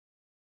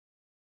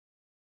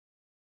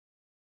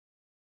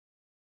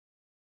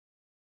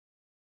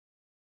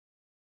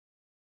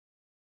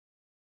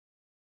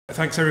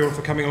Thanks everyone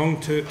for coming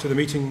along to the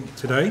meeting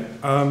today.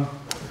 I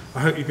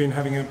hope you've been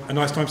having a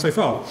nice time so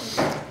far.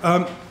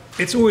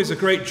 It's always a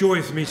great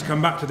joy for me to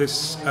come back to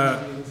this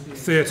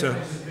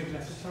theatre,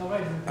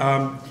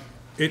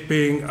 it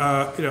being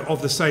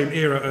of the same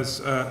era as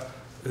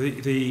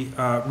the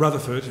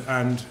Rutherford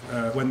and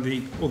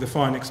when all the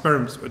fine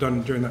experiments were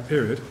done during that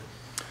period.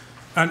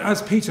 And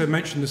as Peter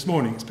mentioned this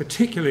morning, it's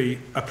particularly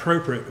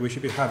appropriate that we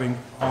should be having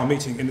our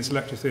meeting in this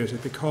lecture theatre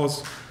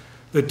because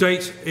the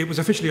date, it was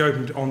officially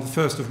opened on the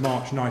 1st of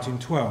March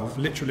 1912,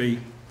 literally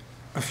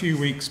a few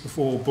weeks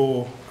before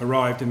Bohr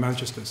arrived in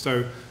Manchester.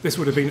 So this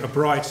would have been a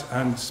bright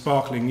and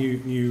sparkling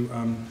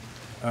new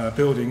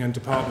building and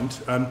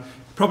department,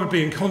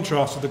 probably in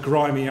contrast to the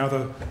grimy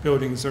other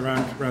buildings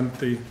around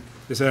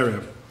this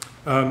area.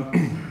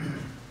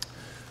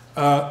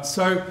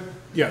 So,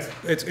 yes,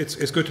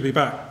 it's good to be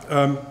back.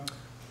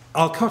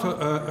 I'll cut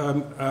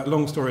a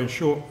long story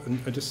short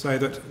and just say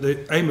that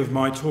the aim of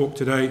my talk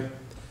today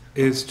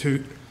is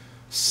to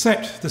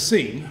set the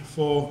scene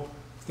for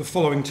the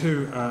following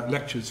two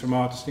lectures from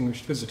our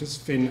distinguished visitors,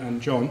 Finn and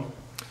John.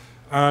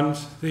 And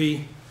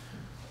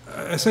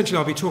essentially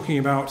I'll be talking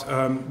about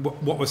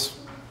what was,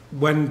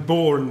 when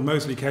Bohr and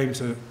Moseley came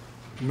to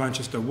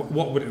Manchester,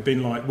 what would it have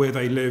been like, where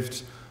they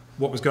lived,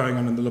 what was going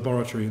on in the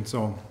laboratory and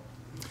so on.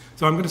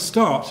 So I'm going to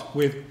start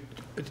with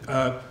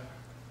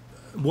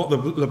what the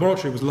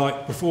laboratory was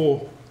like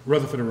before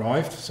Rutherford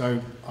arrived.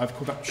 So I've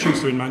called that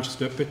Schuster in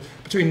Manchester, but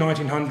between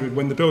 1900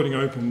 when the building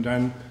opened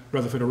and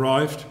Rutherford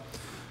arrived.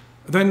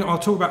 Then I'll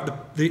talk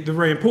about the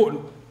very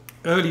important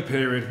early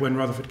period when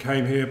Rutherford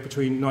came here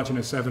between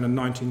 1907 and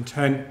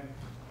 1910,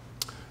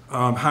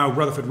 how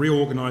Rutherford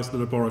reorganised the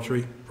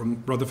laboratory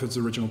from Rutherford's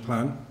original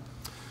plan.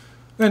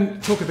 Then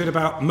talk a bit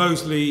about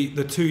Moseley,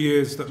 the 2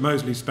 years that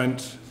Moseley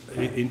spent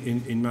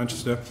in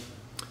Manchester.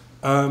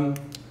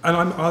 And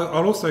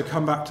I'll also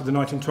come back to the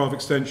 1912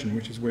 extension,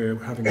 which is where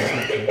we're having this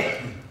lecture,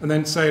 and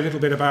then say a little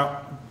bit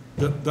about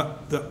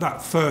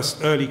that first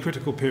early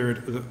critical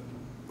period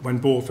when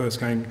Bohr first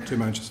came to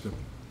Manchester.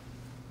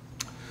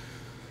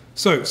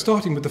 So,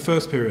 starting with the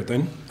first period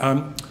then,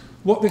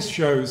 what this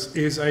shows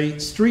is a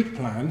street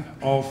plan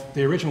of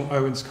the original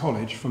Owens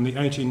College from the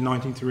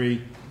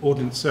 1893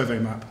 Ordnance Survey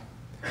map.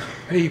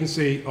 Here you can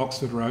see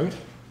Oxford Road.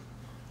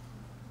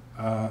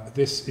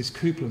 This is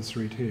Coupland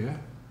Street here.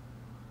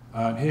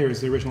 And here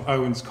is the original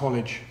Owens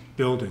College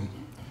building.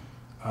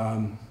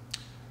 And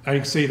you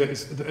can see that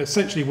it's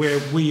essentially where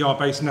we are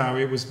based now,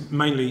 it was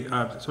mainly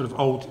sort of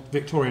old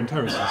Victorian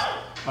terraces.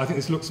 I think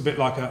this looks a bit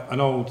like an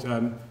old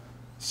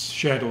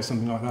shed or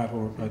something like that,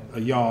 or a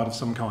yard of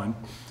some kind.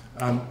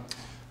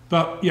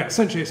 But yeah,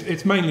 essentially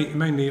it's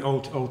mainly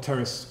old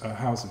terrace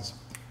houses.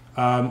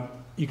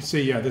 You can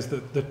see, yeah, there's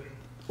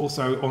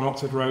also on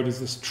Oxford Road is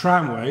this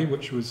tramway,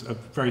 which was a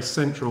very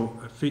central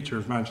feature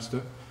of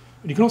Manchester.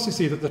 And you can also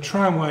see that the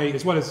tramway,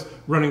 as well as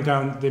running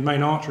down the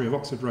main artery of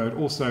Oxford Road,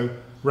 also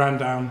ran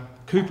down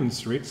Coupland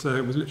Street, so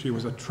it was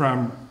literally a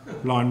tram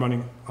line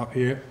running up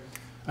here,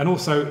 and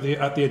also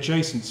at the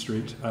adjacent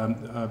street,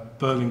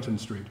 Burlington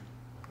Street.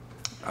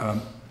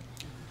 And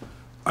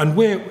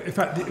in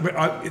fact,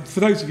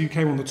 for those of you who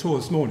came on the tour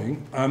this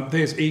morning,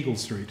 there's Eagle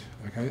Street.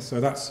 Okay, so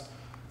that's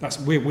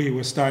where we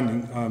were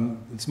standing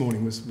this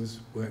morning, was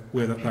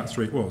where that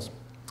street was.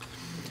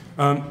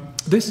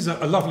 This is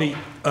a lovely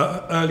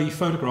early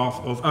photograph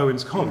of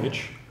Owens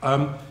College.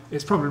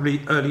 It's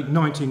probably early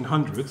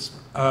 1900s.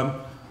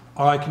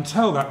 I can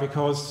tell that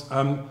because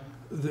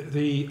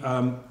the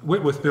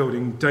Whitworth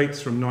building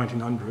dates from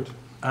 1900,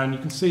 and you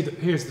can see that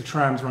here's the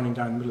trams running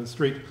down the middle of the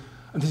street,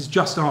 and this is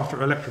just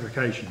after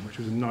electrification, which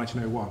was in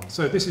 1901.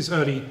 So this is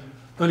early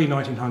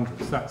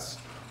 1900s.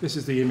 This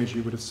is the image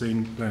you would have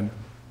seen then.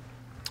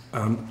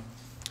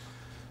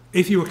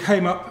 If you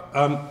came up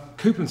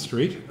Coupland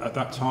Street at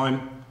that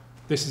time,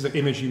 this is an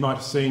image you might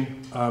have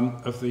seen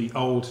of the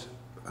old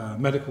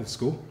medical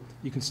school.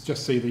 You can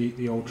just see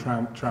the old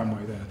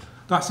tramway there.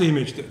 That's the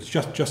image that's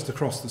just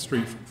across the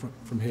street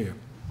from here.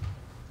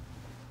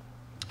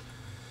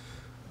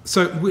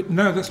 So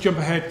now let's jump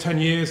ahead 10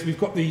 years. We've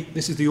got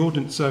this is the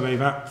Ordnance Survey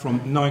map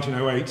from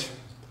 1908.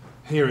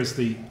 Here is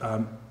the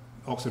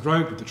Oxford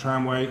Road with the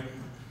tramway.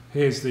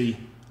 Here's the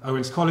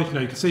Owens College.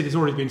 Now you can see there's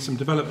already been some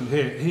development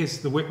here. Here's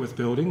the Whitworth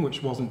building,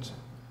 which wasn't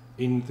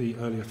in the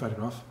earlier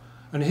photograph.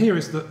 And here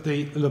is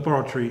the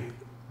laboratory,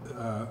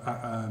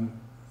 the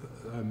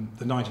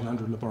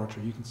 1900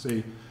 laboratory. You can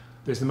see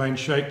there's the main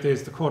shape,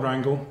 there's the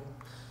quadrangle.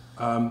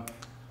 Again,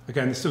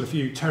 there's still a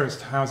few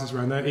terraced houses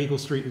around there. Eagle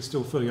Street is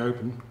still fully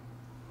open.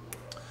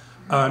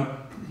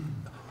 But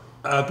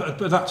at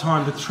that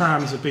time, the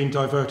trams have been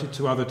diverted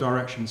to other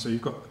directions. So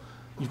you've got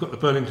the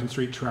Burlington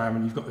Street tram,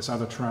 and you've got this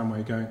other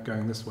tramway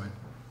going this way.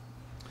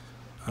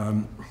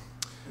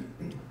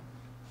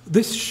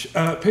 This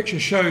picture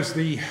shows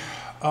the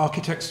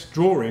architect's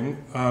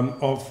drawing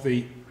of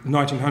the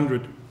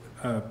 1900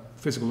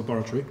 physical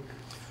laboratory.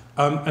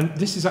 And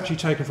this is actually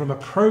taken from a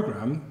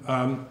programme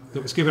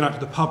that was given out to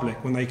the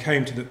public when they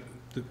came to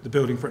the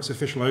building for its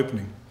official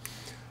opening.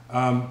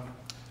 And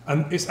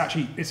And it's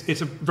actually,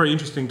 it's a very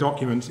interesting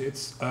document.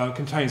 It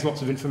contains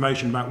lots of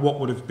information about what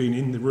would have been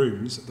in the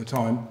rooms at the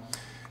time,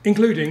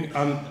 including,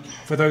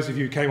 for those of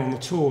you who came on the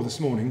tour this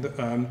morning, that,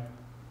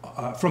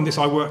 from this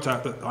I worked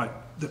out that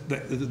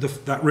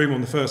that room on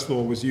the first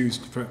floor was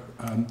used for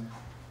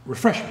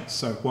refreshments,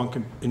 so one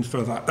can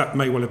infer that that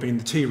may well have been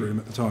the tea room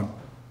at the time.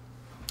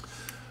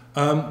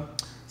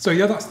 So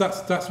yeah,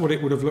 that's what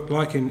it would have looked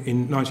like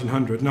in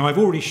 1900. Now I've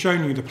already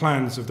shown you the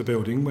plans of the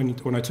building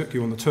when I took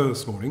you on the tour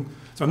this morning,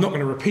 so I'm not going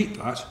to repeat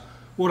that.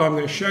 What I'm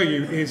going to show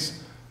you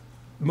is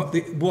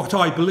what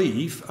I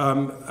believe, what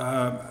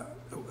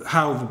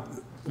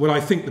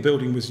I think the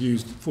building was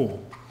used for.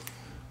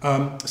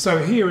 So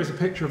here is a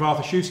picture of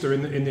Arthur Schuster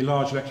in the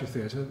large lecture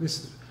theatre.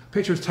 This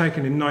picture was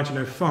taken in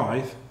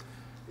 1905.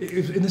 It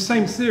was in the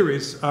same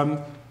series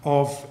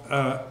of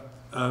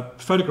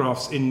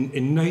photographs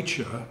in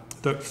Nature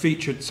that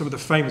featured some of the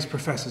famous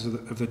professors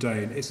of the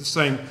day. And it's the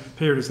same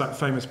period as that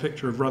famous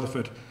picture of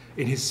Rutherford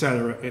in his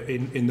cellar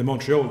in the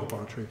Montreal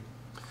laboratory.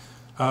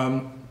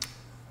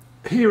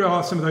 Here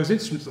are some of those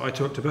instruments that I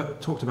talked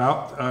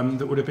about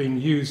that would have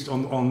been used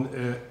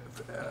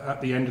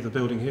at the end of the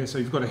building here. So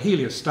you've got a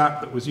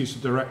heliostat that was used to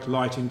direct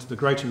light into the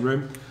grating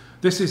room.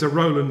 This is a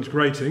Roland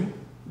grating,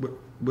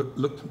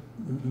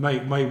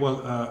 may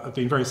well have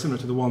been very similar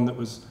to the one that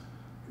was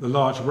the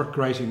large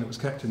grating that was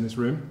kept in this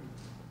room.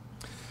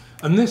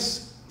 And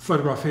this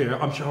photograph here,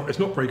 I'm sure it's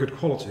not very good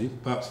quality,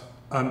 but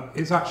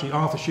it's actually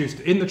Arthur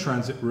Schuster in the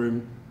transit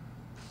room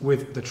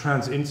with the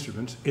transit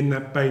instrument in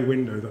that bay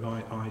window that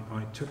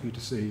I took you to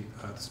see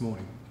this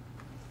morning.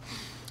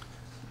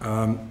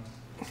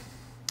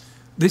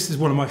 This is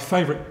one of my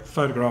favourite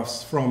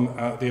photographs from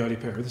the early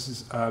period. This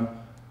is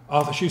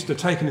Arthur Schuster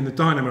taken in the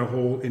Dynamo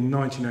Hall in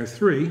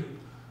 1903.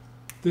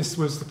 This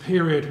was the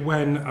period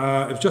when,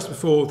 it was just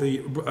before the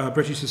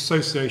British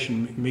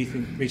Association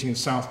meeting in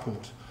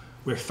Southport,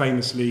 where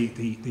famously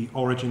the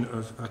origin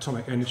of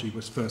atomic energy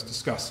was first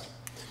discussed.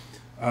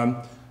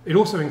 It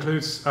also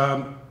includes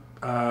some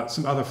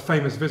other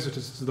famous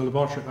visitors to the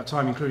laboratory at that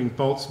time, including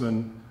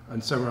Boltzmann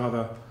and several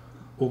other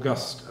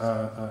august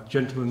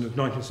gentlemen of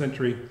 19th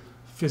century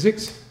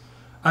physics.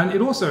 And it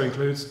also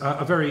includes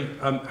a very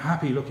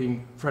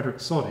happy-looking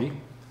Frederick Soddy,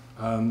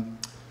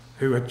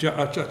 who had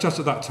just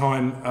at that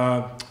time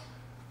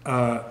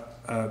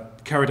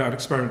carried out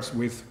experiments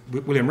with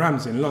William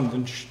Ramsay in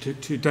London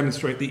to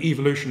demonstrate the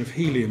evolution of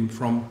helium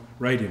from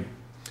radium.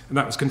 And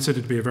that was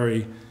considered to be a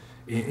very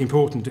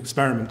important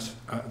experiment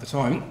at the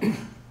time.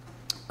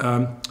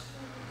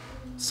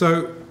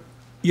 So,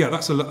 yeah,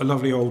 that's a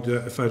lovely old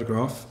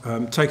photograph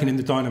taken in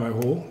the Dynamo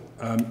Hall.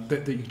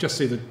 That you just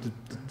see the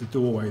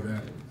doorway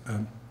there.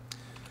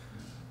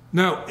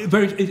 Now,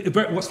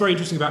 what's very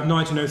interesting about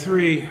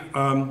 1903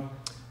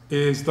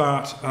 is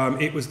that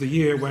it was the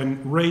year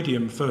when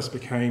radium first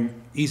became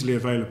easily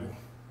available,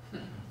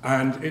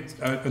 and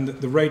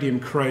the radium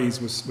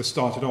craze was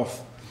started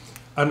off.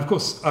 And of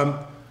course,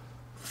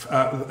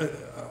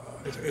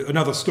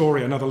 another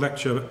story, another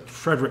lecture,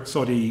 Frederick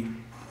Soddy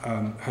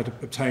had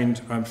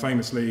obtained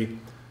famously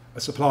a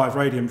supply of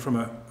radium from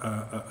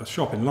a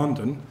shop in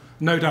London.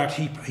 No doubt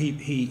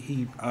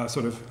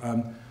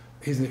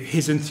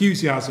his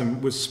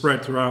enthusiasm was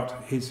spread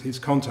throughout his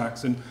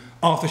contacts, and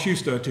Arthur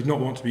Schuster did not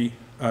want to be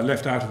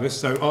left out of this,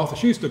 so Arthur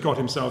Schuster got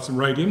himself some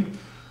radium.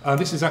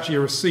 This is actually a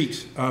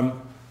receipt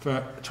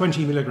for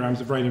 20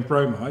 milligrams of radium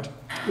bromide,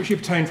 which he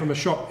obtained from a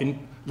shop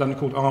in London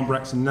called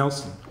Armbrechts and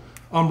Nelson.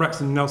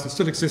 Armbrechts and Nelson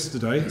still exists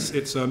today.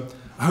 It's a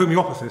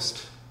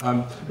homeopathist.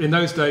 In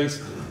those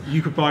days,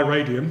 you could buy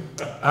radium.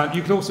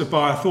 You could also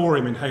buy a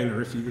thorium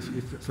inhaler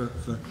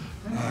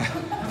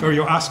for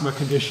your asthma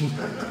condition.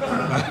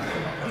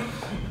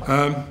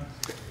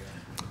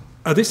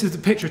 This is the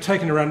picture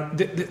taken around.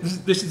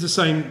 This is the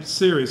same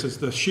series as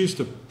the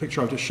Schuster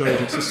picture I just showed.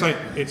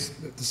 It's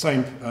the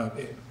same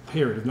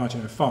period of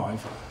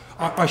 1905.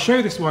 I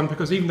show this one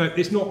because even though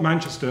it's not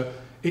Manchester,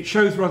 it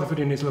shows Rutherford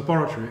in his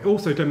laboratory. It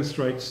also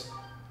demonstrates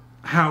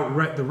how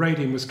the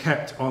radium was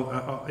kept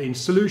in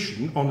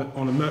solution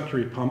on a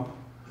mercury pump,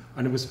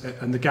 and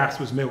the gas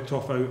was milked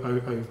off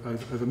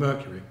over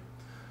mercury.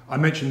 I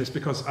mention this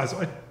because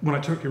when I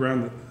took you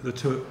around the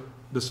tour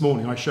this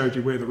morning, I showed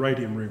you where the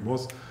radium room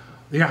was.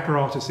 The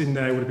apparatus in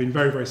there would have been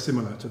very, very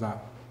similar to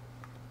that.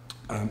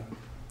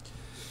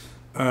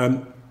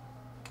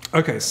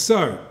 Okay,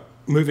 so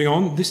moving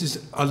on, this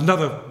is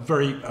another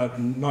very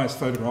nice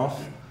photograph.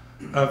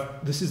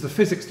 This is the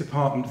physics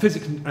department,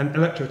 physics and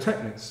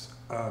electrotechnics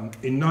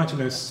in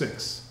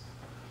 1906,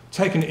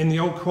 taken in the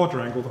old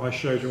quadrangle that I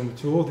showed you on the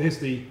tour. There's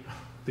the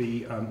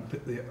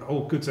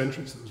old goods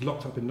entrance that was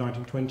locked up in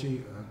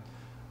 1920.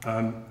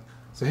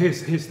 So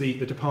here's the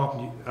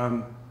department.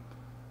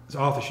 It's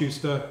Arthur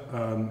Schuster,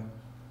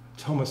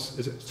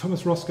 is it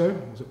Thomas Roscoe?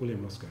 Or was it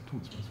William Roscoe?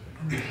 Thomas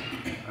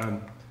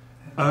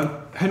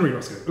Roscoe. Henry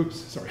Roscoe. Oops,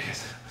 sorry.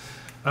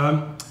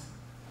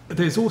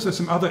 There's also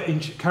some other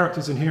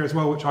characters in here as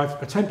well, which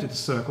I've attempted to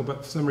circle,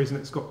 but for some reason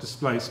it's got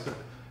displaced. But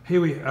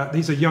here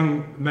these are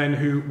young men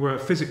who were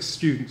physics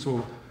students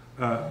or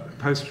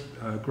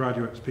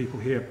postgraduate people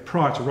here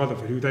prior to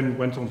Rutherford, who then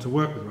went on to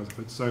work with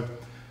Rutherford. So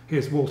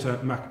here's Walter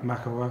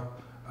Macauer,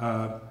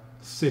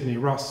 Sidney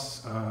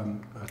Russ,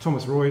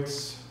 Thomas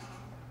Royds.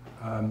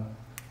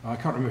 I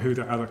can't remember who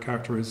that other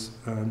character is,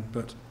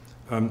 but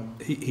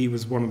he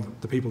was one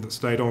of the people that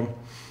stayed on.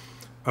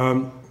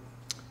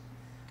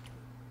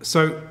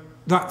 So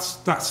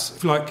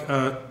that's like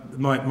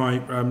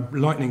my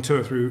lightning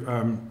tour through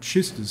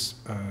Schuster's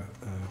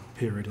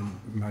period in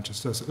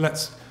Manchester. So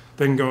let's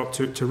then go up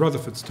to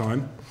Rutherford's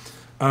time.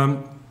 A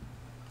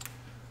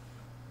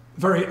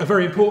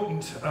very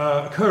important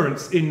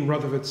occurrence in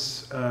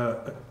Rutherford's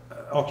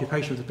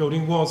occupation of the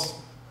building was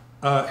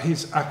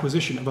his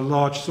acquisition of a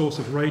large source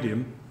of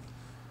radium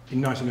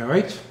in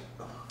 1908.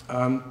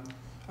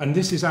 And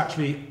this is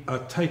actually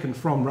taken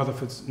from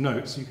Rutherford's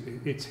notes.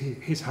 It's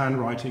his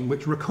handwriting,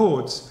 which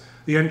records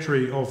the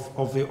entry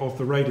of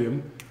the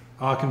radium.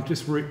 I can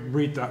just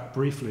read that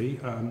briefly,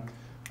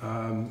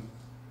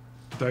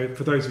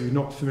 for those of you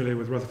not familiar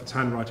with Rutherford's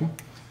handwriting.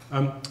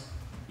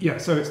 Yeah,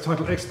 so it's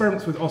titled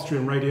Experiments with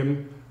Austrian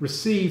Radium,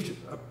 received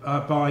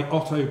by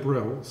Otto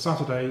Brill,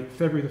 Saturday,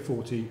 February the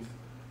 14th,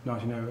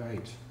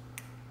 1908.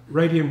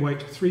 Radium weight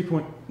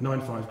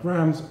 3.95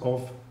 grams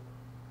of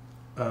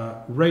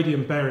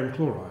radium barium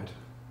chloride,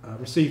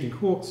 received in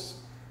quartz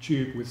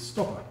tube with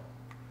stopper.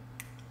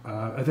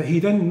 He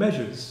then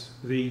measures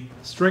the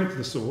strength of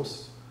the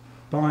source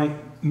by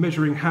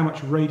measuring how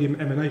much radium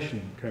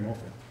emanation came off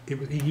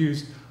it. He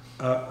used,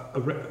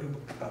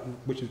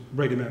 which is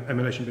radium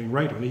emanation being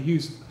radon, he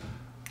used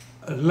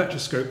an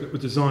electroscope that was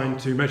designed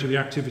to measure the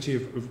activity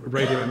of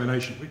radio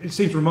emanation. It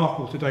seems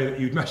remarkable today that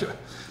you'd measure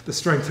the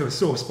strength of a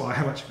source by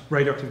how much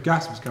radioactive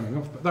gas was coming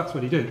off, but that's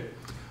what he did.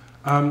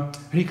 And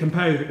he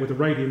compared it with the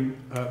radium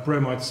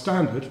bromide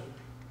standard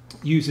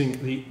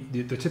using the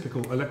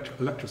typical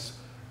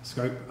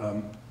electroscope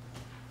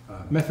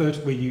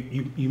method, where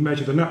you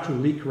measure the natural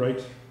leak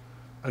rate,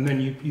 and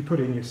then you put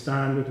in your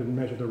standard and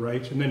measure the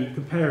rate, and then you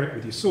compare it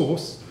with your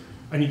source,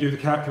 and you do the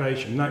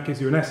calculation. That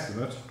gives you an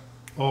estimate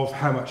of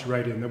how much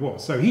radium there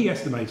was. So he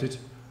estimated,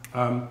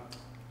 actually,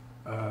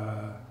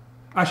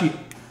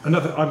 I'm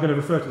going to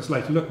refer to this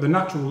later. Look, the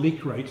natural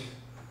leak rate,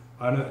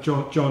 I know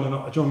John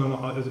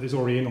is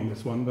already in on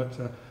this one, but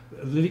the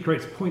leak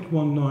rate is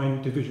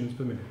 0.19 divisions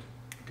per minute.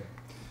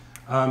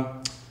 Okay.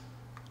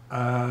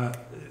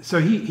 So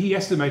he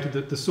estimated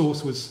that the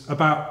source was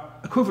about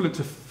equivalent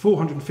to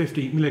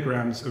 450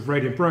 milligrams of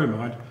radium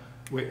bromide,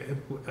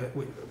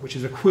 which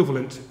is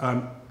equivalent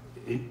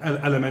in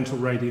elemental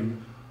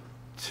radium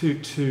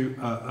to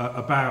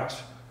about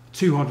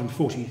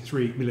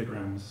 243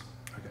 milligrams.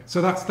 Okay.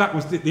 So that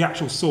was the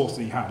actual source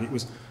that he had. It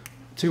was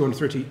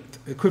 230,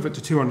 equivalent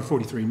to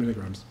 243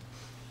 milligrams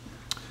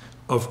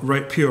of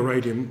pure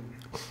radium.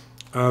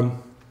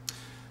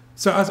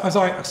 So as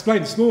I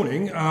explained this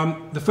morning,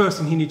 the first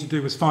thing he needed to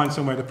do was find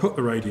somewhere to put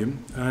the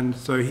radium, and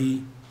so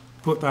he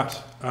put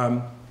that,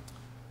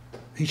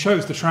 he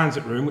chose the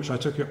transit room, which I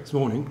took you up this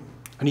morning,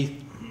 and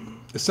he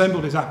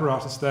assembled his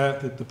apparatus there,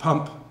 the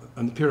pump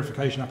and the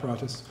purification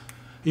apparatus.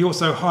 He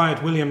also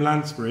hired William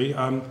Lansbury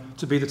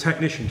to be the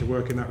technician to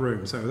work in that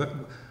room. So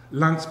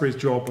Lansbury's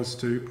job was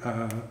to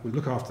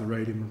look after the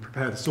radium and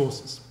prepare the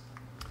sources.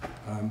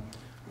 At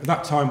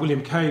that time,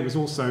 William Kay was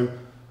also,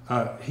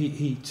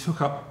 he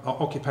took up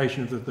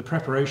occupation of the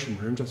preparation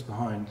room just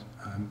behind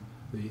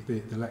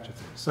the lecture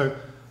theatre. So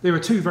there were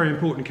two very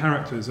important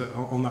characters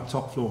on that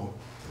top floor.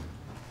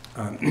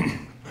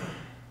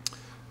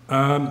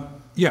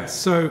 Yes,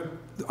 so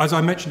as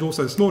I mentioned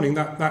also this morning,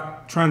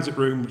 that transit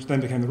room, which then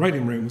became the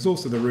radium room, was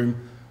also the room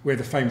where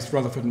the famous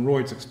Rutherford and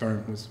Royds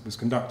experiment was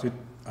conducted.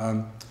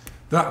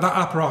 That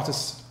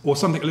apparatus, or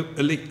something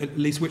at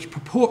least which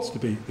purports to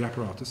be the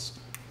apparatus,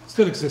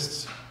 still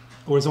exists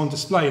or is on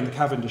display in the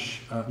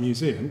Cavendish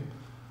Museum.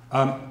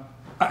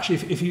 Actually,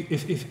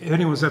 if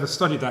anyone's ever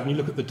studied that and you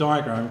look at the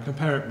diagram and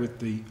compare it with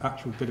the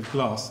actual bit of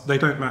glass, they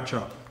don't match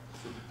up.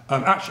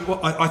 Actually,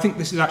 I think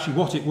this is actually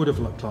what it would have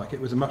looked like. It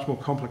was a much more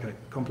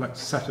complex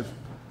set of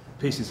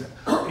pieces. It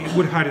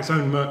would have had its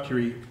own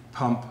mercury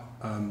pump,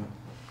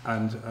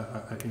 and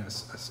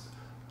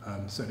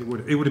so it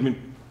would have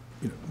been,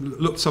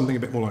 looked something a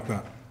bit more like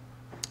that.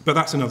 But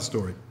that's another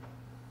story.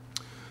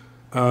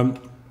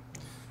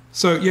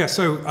 So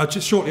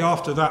just shortly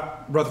after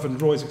that Rutherford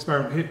and Roy's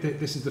experiment,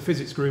 this is the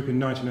physics group in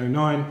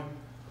 1909.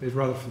 There's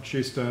Rutherford,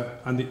 Schuster,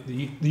 and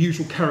the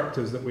usual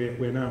characters that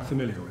we're now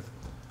familiar with.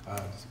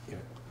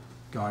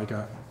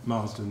 Geiger,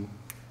 Marsden,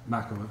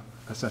 Macauer,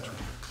 etc.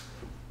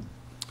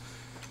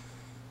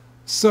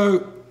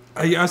 So,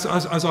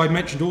 as I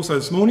mentioned also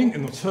this morning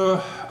in the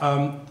tour,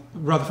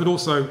 Rutherford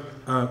also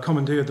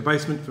commandeered the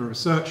basement for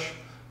research.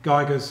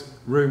 Geiger's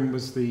room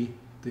was the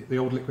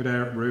old liquid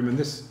air room, and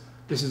this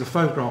is a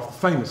photograph, a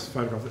famous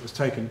photograph that was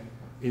taken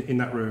in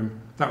that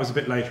room. That was a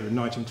bit later, in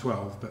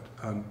 1912, but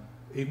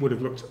it would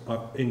have looked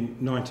in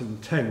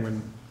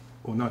 1910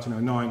 or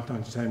 1909,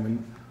 1910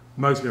 when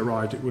Moseley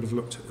arrived, it would have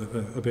looked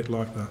a bit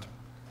like that.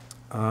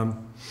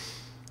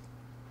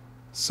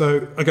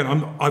 So again,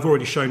 I've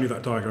already shown you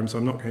that diagram, so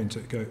I'm not going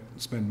to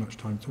spend much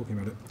time talking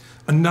about it.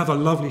 Another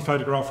lovely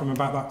photograph from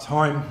about that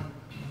time.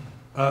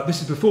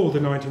 This is before the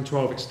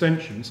 1912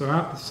 extension. So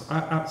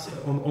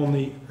on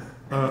the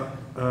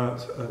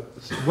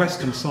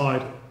western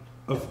side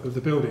of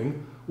the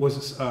building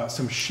was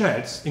some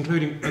sheds,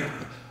 including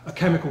a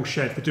chemical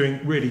shed for doing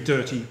really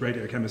dirty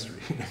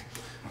radiochemistry.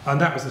 And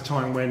that was the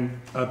time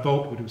when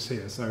Boltwood was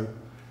here. So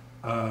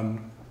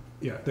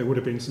yeah, there would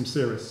have been some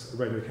serious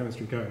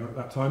radiochemistry going on at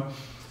that time.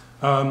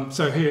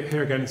 So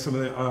here again, some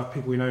of the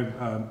people we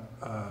know,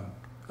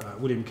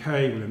 William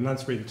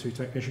Lansbury, the two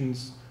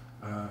technicians,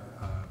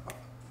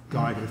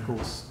 Geiger, of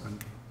course,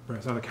 and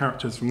various other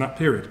characters from that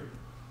period.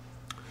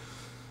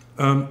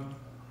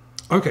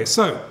 Okay,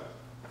 so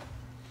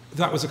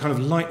that was a kind of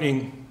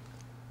lightning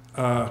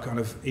kind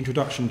of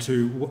introduction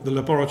to what the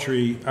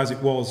laboratory as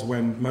it was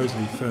when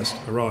Moseley first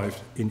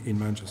arrived in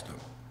Manchester.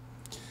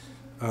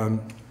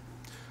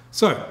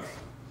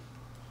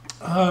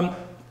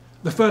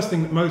 The first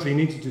thing that Moseley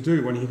needed to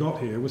do when he got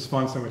here was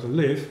find somewhere to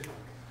live,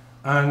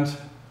 and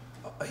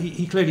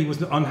he clearly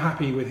was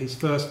unhappy with his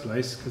first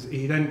place, because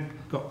he then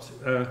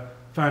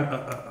found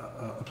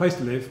a place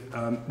to live,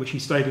 which he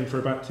stayed in for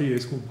about 2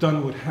 years, called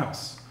Dunwood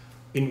House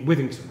in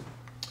Withington.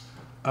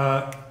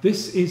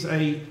 This is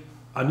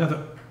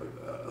another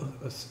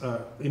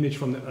image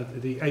from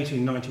the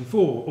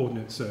 1894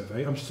 Ordnance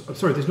Survey. I'm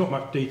sorry, there's not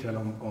much detail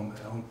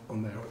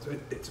on there.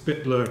 It's a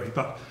bit blurry,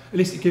 but at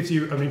least it gives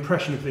you an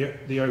impression of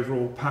the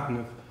overall pattern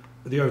of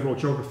the overall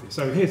geography.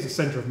 So here's the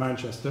centre of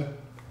Manchester.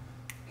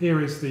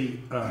 Here is the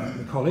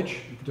college.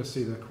 You can just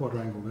see the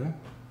quadrangle there.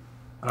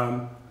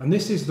 And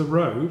this is the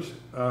road,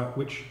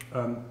 which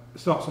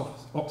starts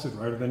off Oxford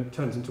Road and then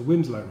turns into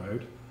Winslow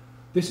Road.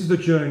 This is the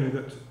journey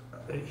that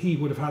he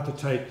would have had to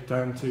take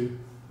down to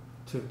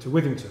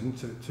Withington,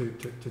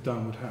 to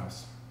Dunwood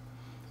House.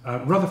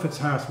 Rutherford's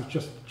house was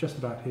just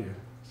about here.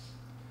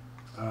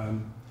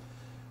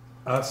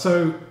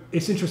 So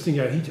it's interesting,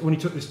 yeah, when he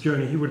took this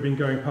journey, he would have been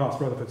going past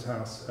Rutherford's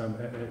house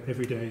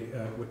every day,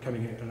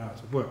 coming in and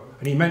out of work.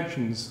 And he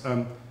mentions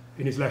in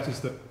his letters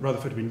that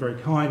Rutherford had been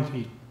very kind.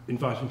 He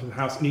invited him to the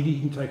house, and he'd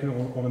even taken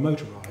him on a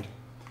motor ride.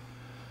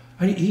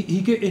 And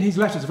in his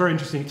letters, very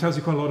interesting, it tells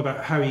you quite a lot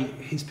about how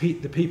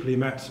the people he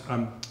met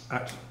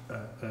at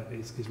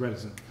his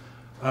residence.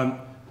 And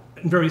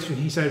very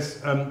interesting, he says,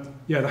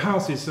 yeah, the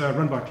house is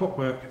run by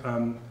clockwork,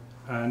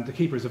 and the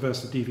keeper is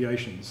averse to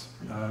deviations.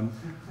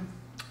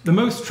 The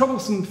most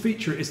troublesome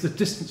feature is the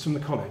distance from the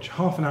college,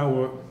 half an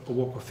hour or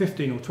walk, or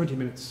 15 or 20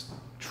 minutes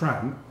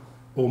tram,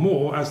 or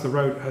more, as the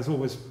road has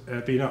always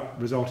been up,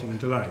 resulting in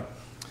delay.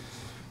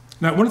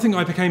 Now, one thing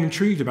I became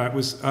intrigued about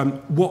was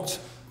what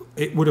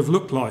it would have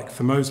looked like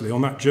for Moseley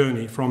on that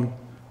journey from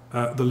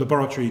the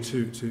laboratory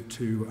to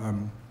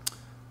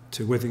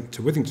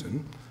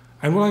Withington.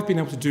 And what I've been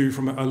able to do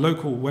from a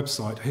local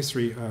website, a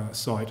history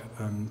site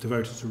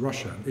devoted to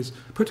Russia, is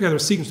put together a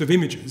sequence of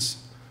images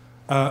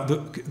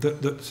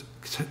that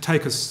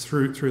take us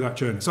through that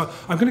journey. So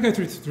I'm going to go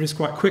through this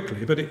quite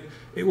quickly, but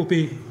it will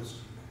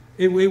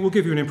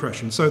give you an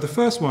impression. So the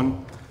first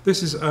one,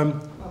 this is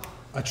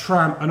a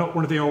tram, not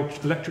one of the old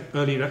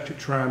early electric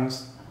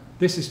trams.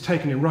 This is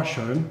taken in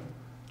Rusholme.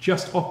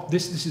 Just off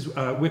this is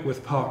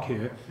Whitworth Park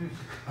here,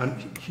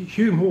 and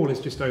Hume Hall is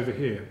just over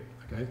here.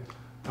 Okay.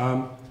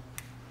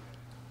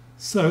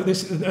 So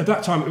at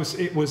that time it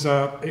was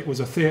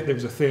a theatre. There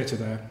was a theatre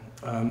there.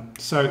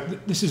 So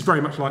this is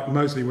very much like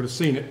Moseley would have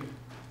seen it.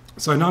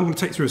 So now I'm going to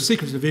take you through a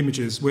sequence of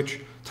images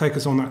which take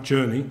us on that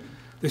journey.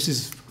 This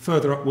is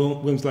further up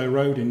Winslow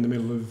Road in the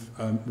middle of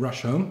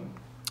Rusholme.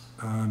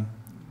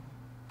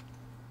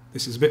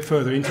 This is a bit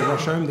further into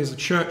Rusholme. There's a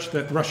church,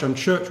 the Rusholme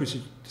Church, which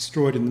was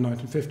destroyed in the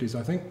 1950s,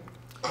 I think.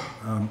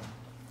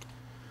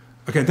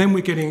 Okay, then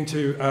we're getting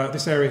into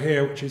this area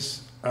here, which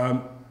is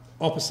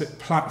opposite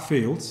Platt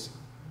Fields.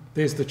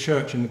 There's the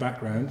church in the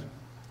background.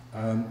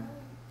 And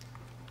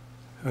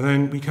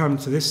then we come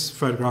to this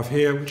photograph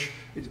here, which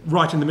is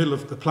right in the middle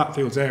of the Platt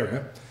Fields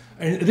area.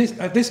 And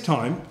at this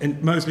time, in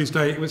Moseley's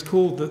day, it was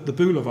called the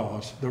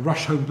Boulevard, the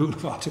Rusholme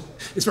Boulevard.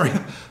 It's very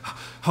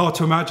hard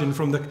to imagine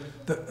from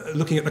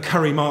looking at the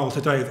Curry Mile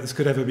today that this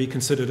could ever be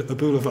considered a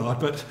boulevard,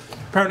 but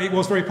apparently it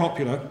was very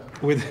popular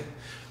with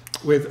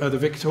the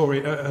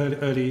Victorian,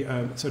 early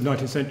sort of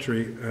 19th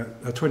century,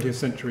 20th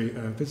century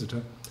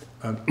visitor.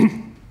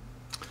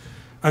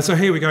 And so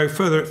here we go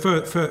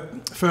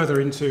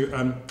further into,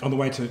 on the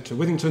way to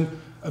Withington,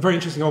 a very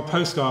interesting old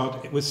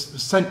postcard. It was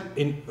sent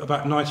in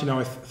about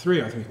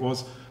 1903, I think it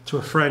was, to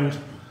a friend.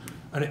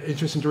 And it's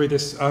interesting to read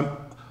this.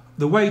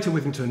 The way to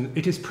Withington,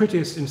 it is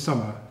prettiest in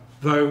summer,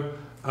 though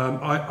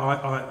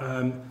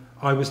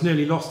I was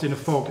nearly lost in a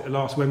fog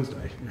last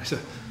Wednesday. So,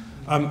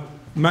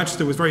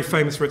 Manchester was very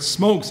famous for its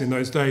smogs in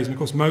those days, and of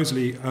course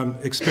Moseley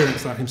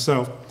experienced that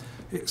himself.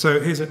 So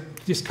here's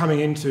just coming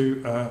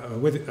into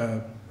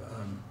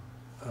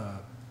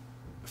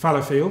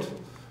Fallowfield.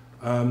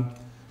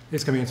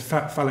 It's coming into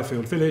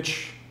Fallowfield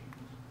Village.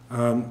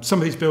 Some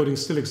of these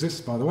buildings still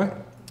exist, by the way.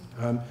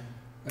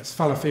 That's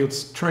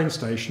Fallowfield's train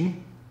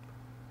station.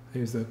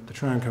 Here's the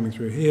tram coming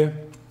through here.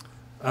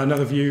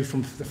 Another view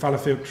from the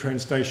Fallowfield train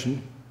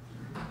station.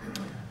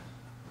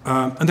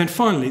 And then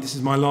finally, this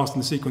is my last in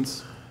the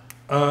sequence,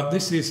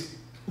 this is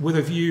with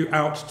a view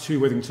out to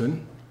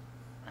Withington.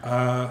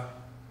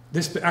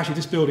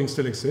 This building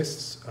still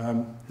exists.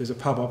 There's a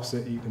pub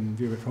opposite you can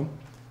view it from.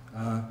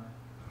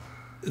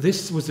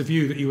 This was the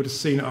view that you would have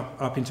seen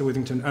up into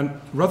Withington, and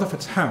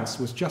Rutherford's house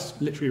was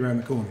just literally around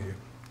the corner here.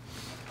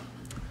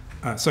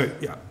 So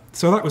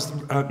that was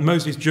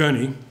Moseley's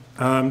journey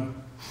that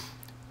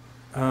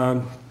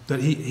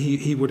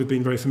he would have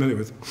been very familiar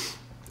with.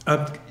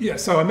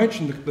 So I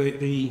mentioned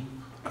the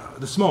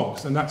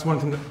smogs, and that's one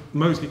thing that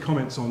Moseley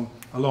comments on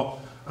a lot.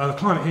 The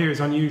climate here is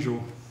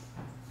unusual,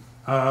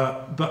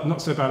 but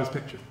not so bad as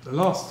pictured. The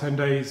last 10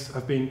 days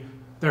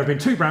there have been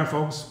 2 brown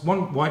fogs,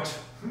 1 white,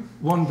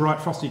 1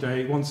 bright frosty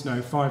day, 1 snow,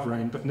 5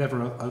 rain, but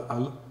never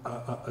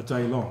a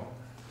day long.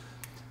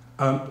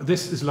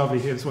 This is lovely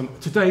here, this one.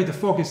 Today the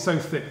fog is so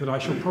thick that I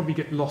shall probably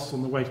get lost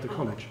on the way to the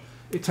college.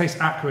 It tastes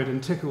acrid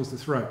and tickles the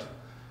throat.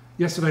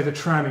 Yesterday the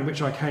tram in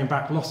which I came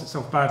back lost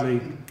itself badly,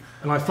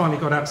 and I finally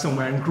got out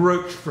somewhere and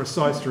groped for a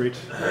side street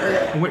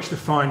in which to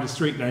find a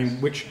street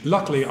name, which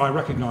luckily I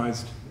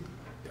recognised.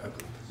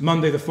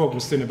 Monday the fog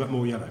was thinner but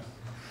more yellow.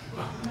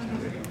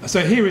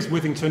 So here is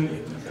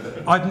Withington.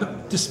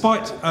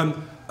 Despite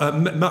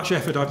much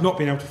effort, I've not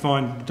been able to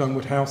find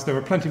Dunwood House. There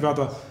are plenty of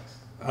other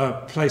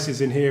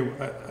places in here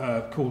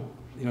called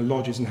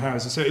lodges and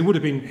houses, so it would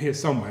have been here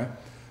somewhere.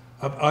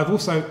 I've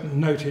also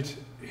noted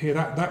here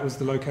that was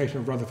the location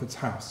of Rutherford's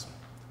house.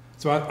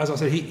 So as I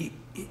said,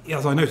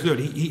 as I noted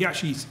earlier, he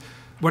actually,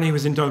 when he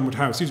was in Dunwood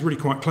House, he was really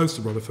quite close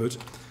to Rutherford,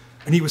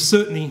 and he was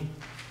certainly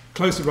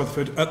close to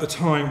Rutherford at the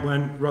time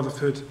when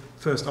Rutherford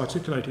first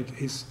articulated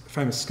his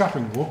famous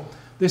scattering law.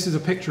 This is a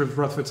picture of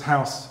Rutherford's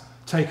house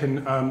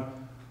taken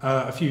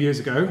a few years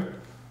ago.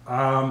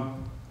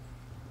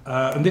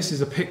 And this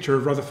is a picture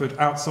of Rutherford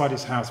outside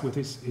his house with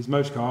his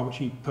motor car, which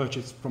he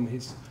purchased from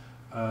his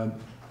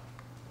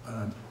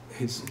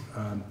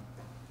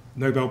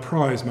Nobel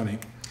Prize money.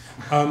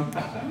 As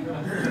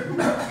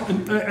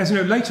you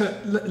know, later,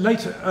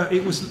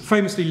 it was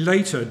famously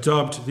later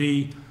dubbed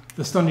the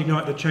Sunday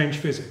night that changed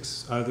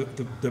physics.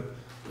 The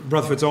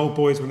Rutherford's old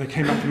boys, when they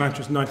came back to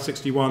Manchester in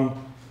 1961,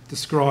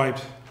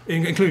 described,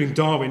 including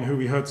Darwin, who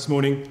we heard this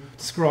morning,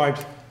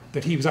 described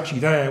that he was actually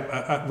there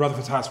at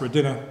Rutherford's house for a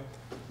dinner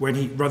when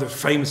he rather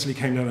famously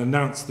came down and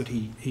announced that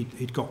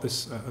he'd got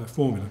this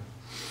formula.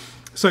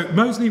 So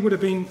Moseley would have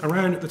been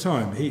around at the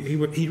time. He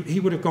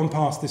would have gone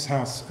past this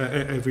house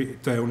every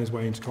day on his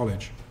way into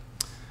college.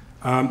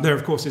 There,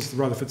 of course, is the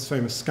Rutherford's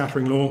famous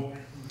scattering law,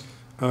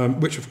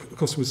 which, of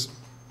course, was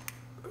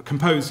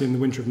composed in the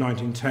winter of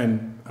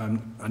 1910,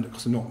 and of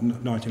course not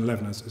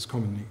 1911, as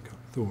commonly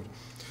thought.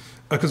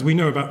 Because we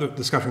know about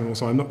the scattering law,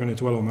 so I'm not going to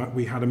dwell on that.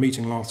 We had a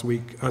meeting last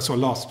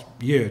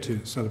year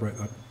to celebrate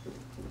that.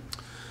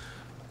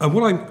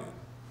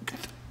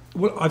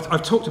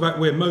 I've talked about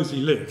where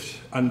Moseley lived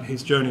and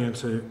his journey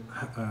into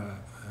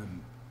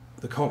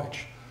the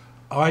college.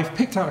 I've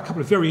picked out a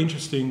couple of very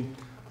interesting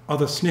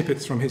other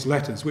snippets from his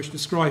letters which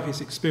describe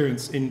his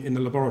experience in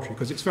the laboratory,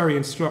 because it's very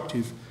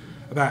instructive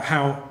about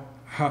how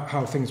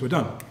things were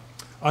done.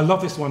 I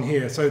love this one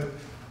here. So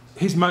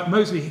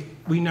Moseley,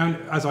 we know,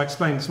 as I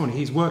explained this morning,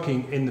 he's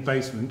working in the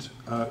basement,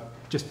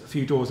 just a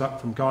few doors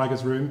up from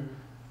Geiger's room,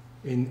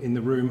 in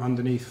the room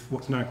underneath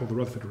what's now called the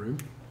Rutherford room.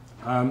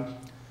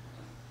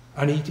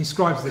 And he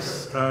describes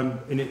this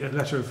in a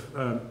letter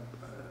of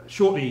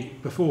shortly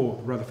before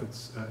Rutherford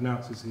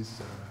announces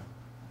his,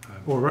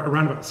 or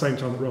around about the same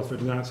time that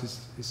Rutherford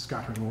announces his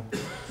scattering law.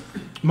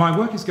 My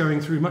work is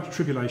going through much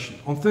tribulation.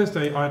 On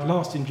Thursday, I at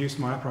last induced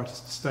my apparatus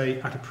to stay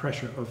at a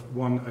pressure of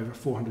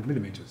 1/400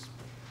 millimetres.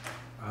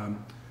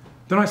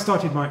 Then I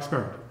started my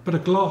experiment, but a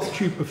glass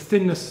tube of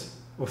thickness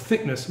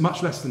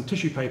much less than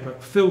tissue paper,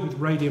 filled with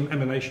radium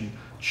emanation,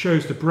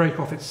 chose to break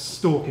off its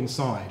stalk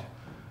inside,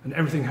 and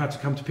everything had to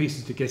come to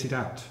pieces to get it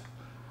out.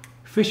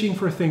 Fishing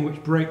for a thing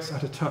which breaks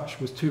at a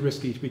touch was too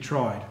risky to be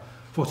tried,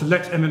 for to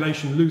let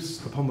emanation loose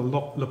upon the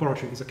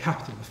laboratory is a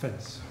capital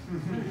offence.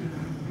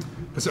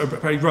 So,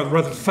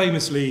 rather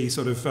famously,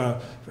 sort of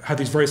had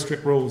these very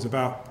strict rules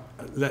about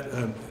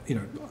the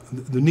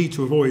need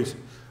to avoid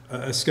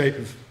escape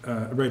of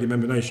radium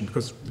emanation,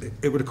 because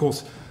it would, of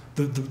course,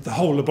 the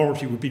whole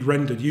laboratory would be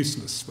rendered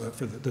useless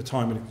for the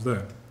time when it was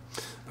there.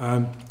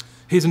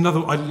 Here's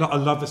another. I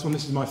love this one.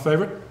 This is my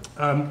favourite.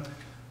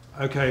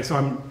 Okay,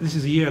 so this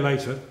is a year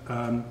later.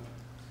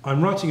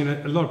 I'm writing in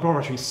a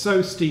laboratory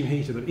so steam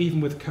heated that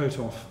even with the coat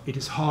off, it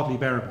is hardly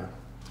bearable.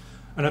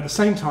 And at the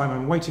same time,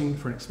 I'm waiting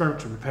for an experiment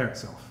to repair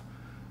itself.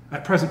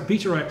 At present,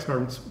 beta ray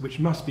experiments which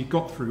must be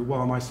got through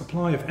while my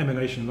supply of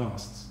emanation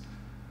lasts.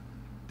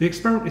 The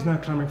experiment is now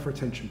clamouring for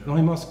attention, and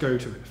I must go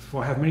to it,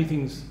 for I have many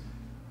things.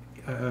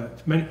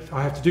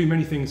 I have to do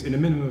many things in a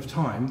minimum of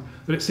time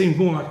that it seems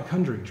more like a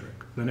conjuring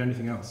trick than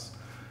anything else.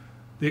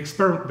 The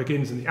experiment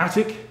begins in the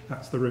attic,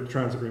 that's the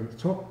transit room at the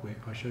top, where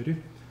I showed you,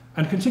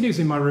 and continues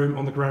in my room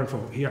on the ground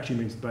floor, he actually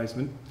means the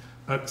basement,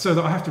 so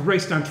that I have to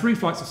race down 3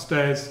 flights of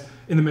stairs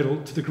in the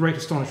middle to the great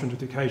astonishment of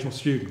the occasional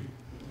student.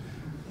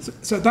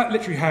 So that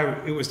literally how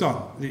it was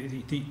done.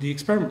 The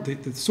experiment,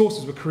 the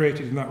sources were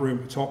created in that room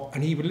at the top,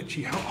 and he would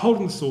literally,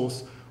 holding the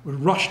source,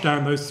 would rush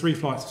down those 3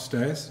 flights of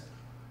stairs,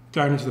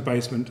 down into the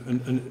basement,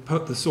 and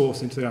put the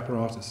source into the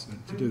apparatus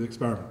to do the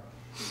experiment.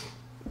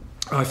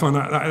 I find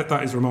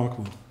that is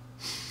remarkable.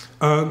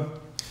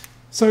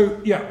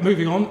 So yeah,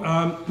 moving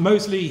on.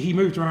 Moseley, he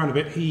moved around a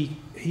bit. He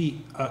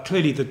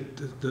clearly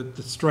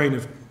the strain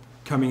of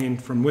coming in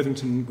from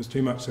Withington was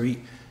too much, so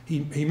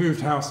he moved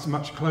house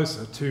much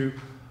closer to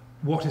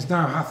what is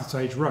now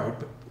Hathersage Road,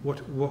 but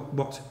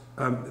what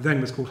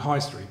then was called High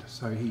Street.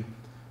 So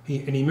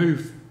he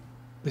moved.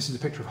 This is a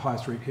picture of High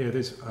Street here.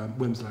 There's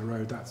Wimslow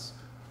Road. That's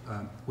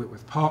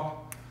Whitworth Park.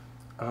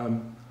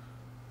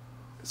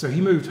 So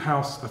he moved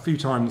house a few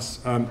times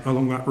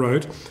along that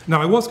road. Now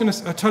I was going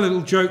to tell a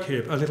little joke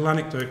here, a little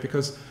anecdote,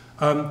 because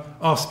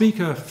our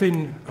speaker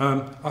Finn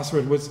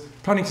Usrud was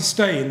planning to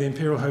stay in the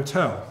Imperial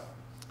Hotel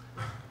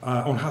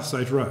on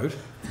Hathersage Road.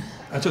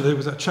 And so there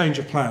was a change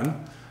of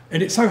plan.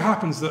 And it so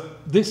happens that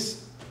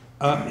this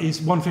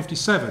is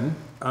 157,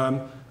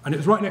 and it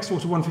was right next door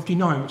to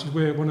 159, which is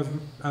where one of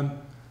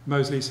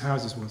Moseley's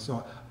houses was.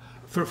 So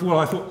for a while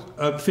I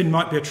thought Finn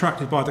might be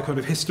attracted by the kind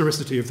of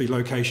historicity of the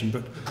location,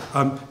 but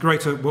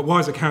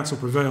wiser counsel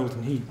prevailed,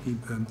 and he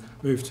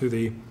moved to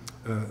the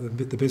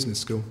business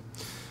school.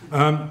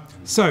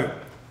 So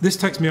this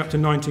takes me up to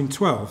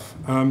 1912.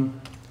 Now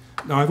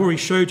I've already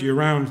showed you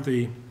around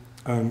the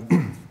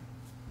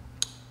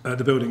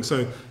building,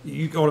 so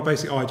you got a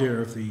basic idea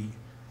of the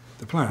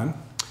plan.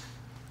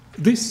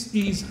 This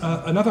is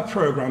another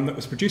programme that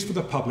was produced for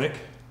the public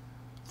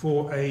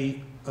for a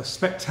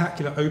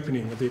spectacular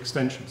opening of the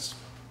extensions.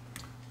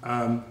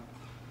 The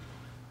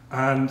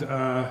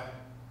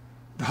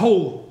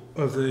whole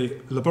of the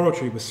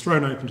laboratory was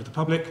thrown open to the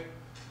public,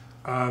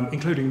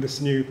 including this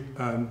new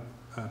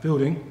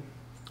building,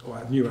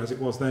 or new as it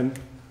was then.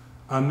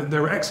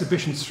 There were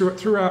exhibitions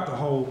throughout the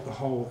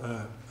whole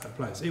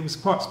place. It was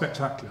quite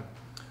spectacular.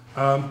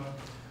 And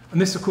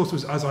this, of course,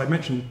 was, as I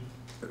mentioned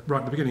right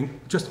at the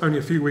beginning, just only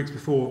a few weeks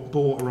before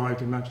Bohr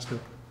arrived in Manchester.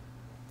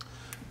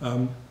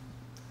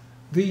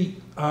 The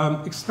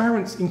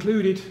experiments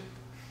included,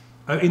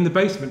 in the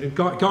basement,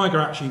 Geiger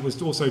actually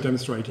was also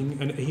demonstrating,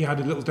 and he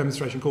had a little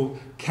demonstration called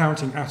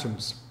counting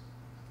atoms,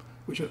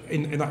 which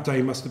in that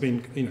day must have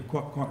been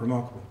quite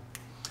remarkable.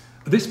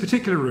 This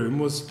particular room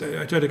was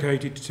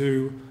dedicated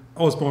to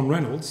Osborne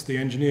Reynolds, the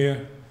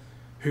engineer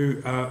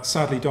who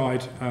sadly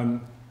died,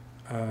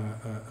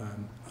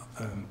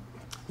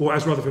 or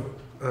as Rutherford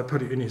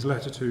put it in his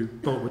letter to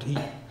Boltwood, he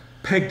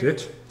pegged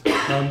it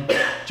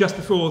just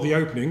before the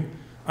opening,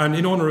 and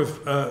in honour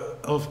of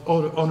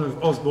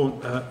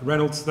Osborne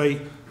Reynolds,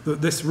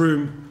 this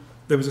room,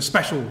 there was a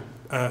special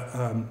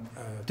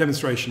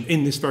demonstration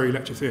in this very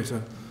lecture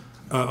theatre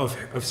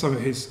of some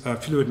of his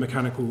fluid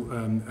mechanical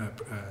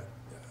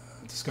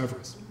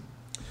discoveries.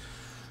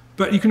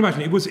 But you can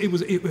imagine it was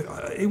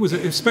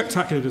a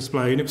spectacular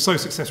display, and it was so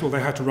successful they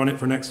had to run it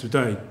for an extra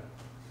day.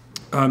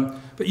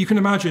 But you can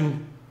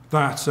imagine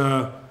that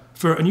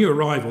for a new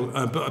arrival,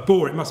 but at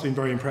Bohr it must have been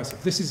very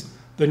impressive. This is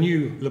the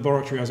new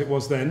laboratory as it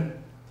was then.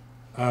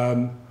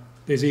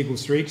 There's Eagle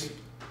Street.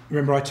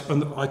 Remember,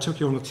 I took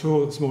you on a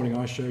tour this morning.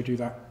 I showed you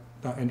that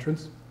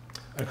entrance,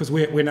 because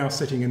we're now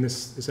sitting in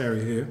this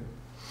area here.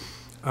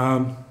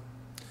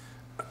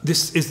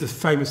 This is the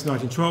famous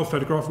 1912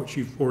 photograph, which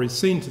you've already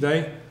seen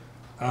today.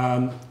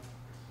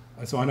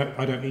 So I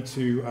don't need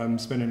to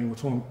spend any more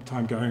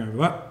time going over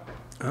that.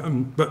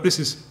 But this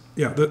is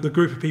the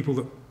group of people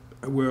that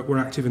were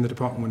active in the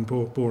department when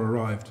Bohr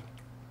arrived.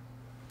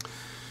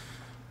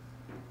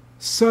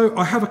 So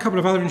I have a couple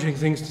of other interesting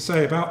things to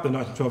say about the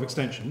 1912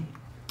 extension.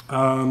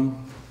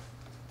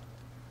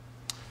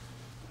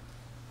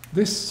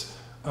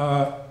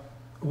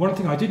 One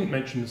thing I didn't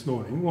mention this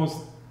morning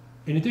was,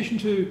 in addition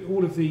to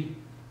all of the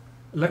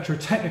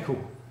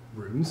electrotechnical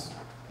rooms,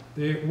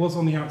 there was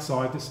on the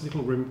outside this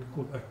little room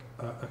called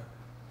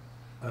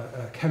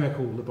a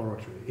chemical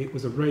laboratory. It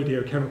was a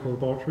radiochemical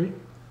laboratory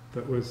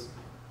that was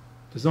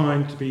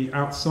designed to be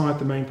outside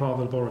the main part of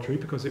the laboratory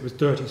because it was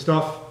dirty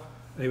stuff.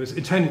 It was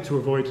intended to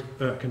avoid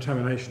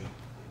contamination.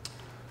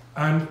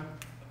 And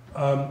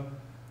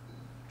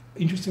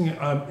interestingly,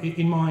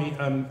 in my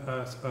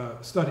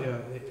study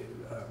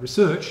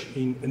research,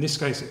 in this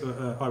case,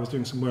 I was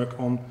doing some work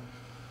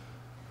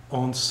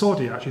on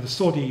Soddy, actually the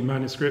Soddy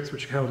manuscripts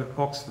which are held at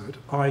Oxford.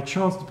 I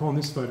chanced upon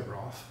this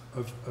photograph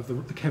of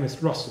the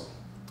chemist Russell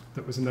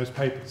that was in those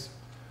papers.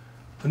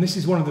 And this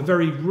is one of the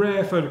very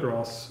rare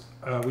photographs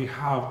we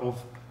have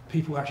of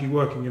people actually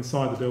working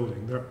inside the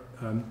building.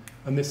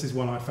 And this is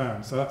one I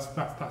found. So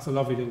that's a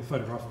lovely little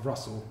photograph of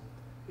Russell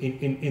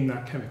in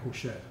that chemical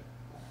shed.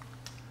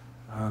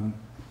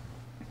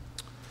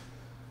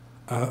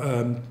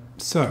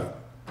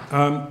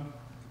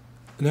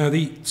 Now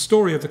the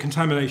story of the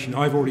contamination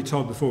I've already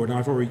told before, and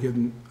I've already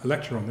given a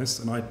lecture on this,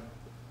 and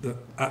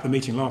at the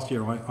meeting last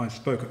year I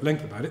spoke at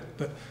length about it.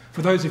 But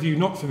for those of you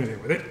not familiar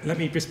with it, let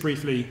me just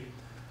briefly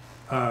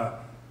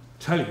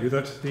tell you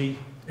that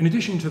in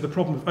addition to the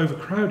problem of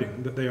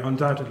overcrowding that there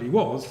undoubtedly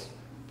was,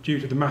 due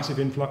to the massive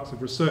influx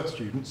of research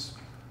students.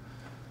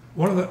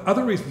 One of the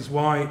other reasons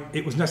why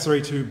it was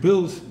necessary to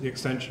build the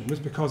extension was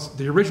because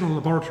the original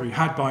laboratory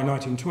had by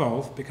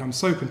 1912 become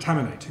so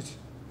contaminated,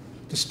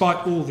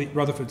 despite all the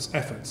Rutherford's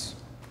efforts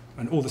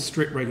and all the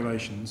strict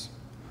regulations,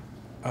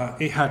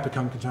 it had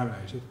become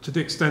contaminated to the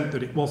extent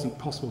that it wasn't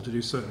possible to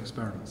do certain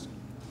experiments.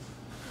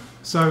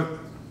 So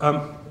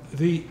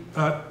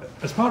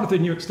as part of the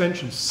new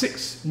extension,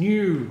 6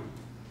 new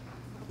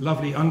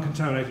lovely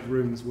uncontaminated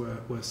rooms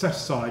were set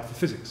aside for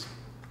physics.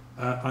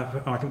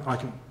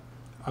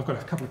 I've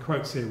got a couple of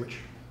quotes here which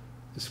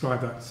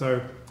describe that.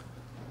 So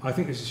I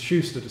think this is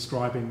Schuster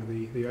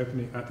describing the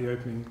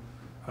opening.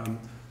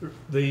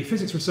 The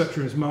physics research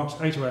rooms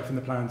marked 808 in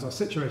the plans are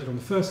situated on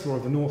the first floor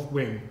of the north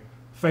wing,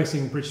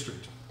 facing Bridge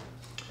Street.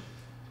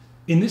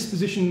 In this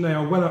position, they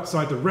are well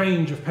outside the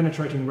range of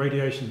penetrating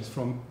radiations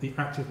from the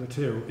active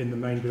material in the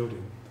main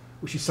building,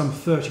 which is some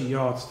 30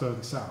 yards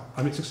further south.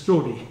 I mean, it's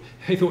extraordinary.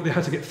 They thought they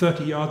had to get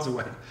 30 yards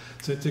away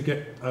to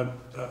get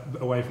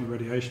away from the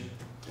radiation.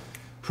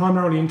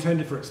 Primarily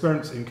intended for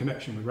experiments in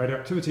connection with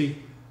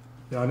radioactivity,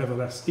 they are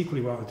nevertheless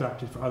equally well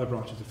adapted for other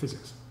branches of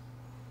physics.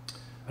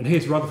 And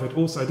here's Rutherford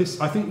also.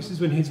 I think this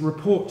is in his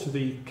report to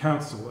the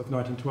Council of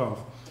 1912.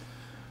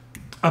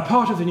 A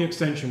part of the new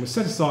extension was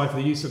set aside for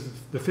the use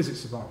of the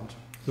physics department.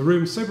 The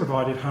rooms so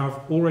provided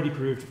have already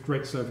proved of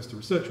great service to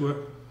research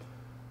work.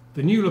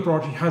 The new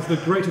laboratory has the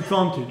great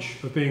advantage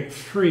of being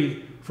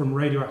free from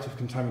radioactive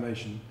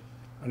contamination,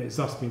 and it's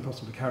thus been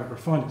possible to carry out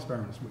refined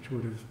experiments which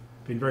would have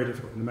been very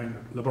difficult in the main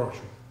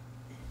laboratory.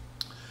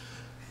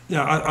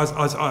 Yeah,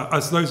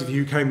 as those of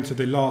you who came to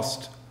the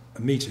last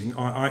meeting,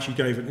 I actually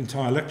gave an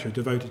entire lecture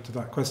devoted to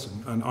that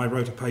question, and I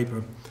wrote a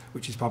paper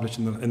which is published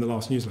in the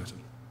last newsletter.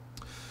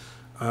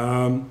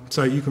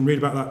 So you can read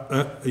about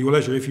that at your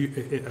leisure at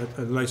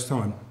a later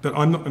time. But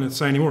I'm not going to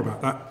say any more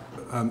about that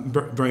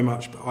very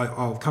much, but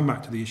I'll come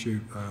back to the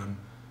issue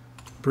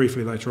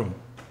briefly later on.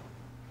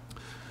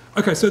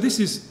 Okay, so this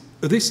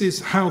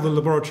is how the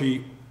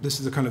laboratory, this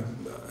is a kind of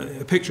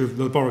a picture of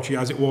the laboratory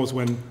as it was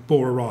when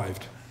Bohr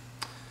arrived.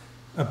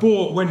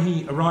 Bohr, when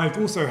he arrived,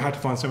 also had to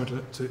find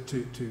somewhere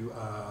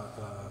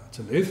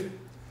to live,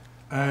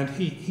 and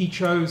he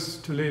chose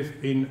to live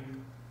in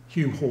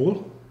Hume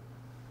Hall,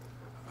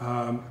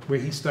 where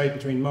he stayed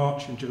between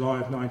March and July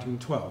of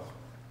 1912.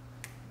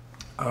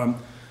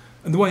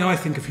 And the way I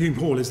think of Hume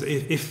Hall is that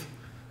if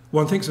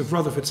one thinks of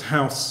Rutherford's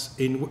house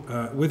in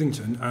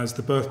Withington as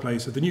the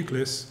birthplace of the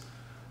nucleus,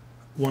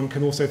 one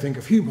can also think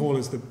of Hume Hall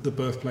as the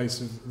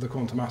birthplace of the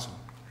quantum atom.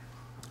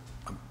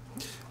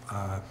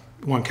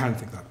 One can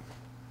think that.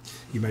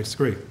 You may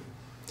disagree.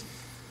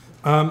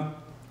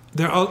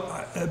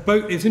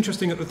 It's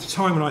interesting at the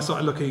time when I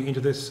started looking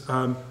into this,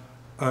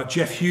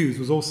 Jeff Hughes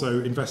was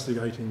also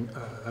investigating,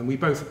 and we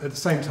both at the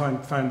same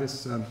time found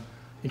this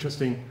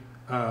interesting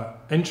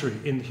entry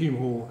in the Hume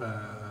Hall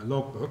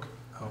logbook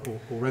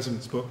or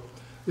residence book.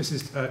 This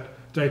is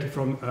data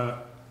from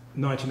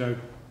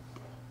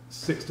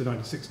 1906 to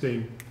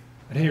 1916,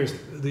 and here is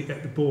the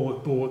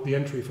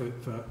entry for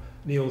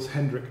Niels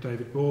Hendrik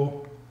David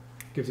Bohr.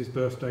 Gives his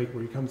birth date,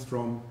 where he comes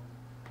from,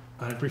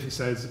 and it briefly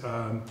says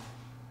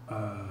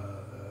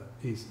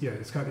he's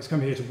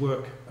come here to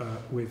work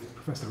with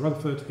Professor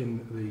Rutherford in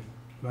the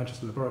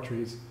Manchester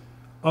laboratories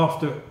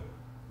after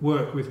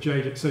work with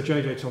Sir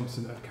J.J.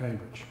 Thomson at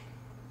Cambridge.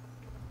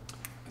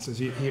 It says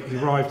he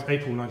arrived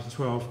April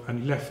 1912 and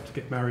he left to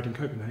get married in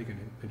Copenhagen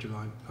in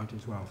July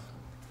 1912.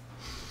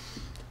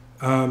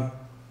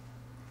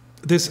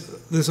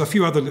 There's a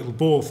few other little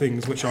Bohr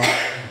things which I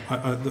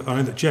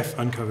know that Jeff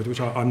uncovered, which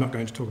I'm not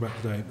going to talk about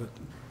today, but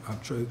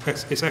I'm sure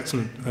it's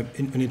excellent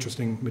and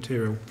interesting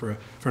material for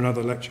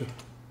another lecture.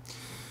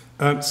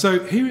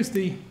 So here is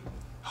the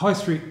High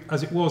Street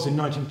as it was in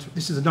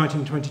this is a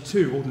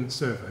 1922 Ordnance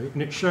Survey,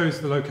 and it shows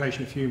the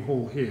location of Hume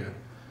Hall here.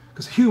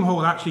 Because Hume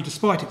Hall actually,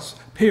 despite its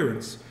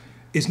appearance,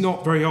 is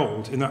not very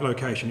old in that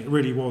location. It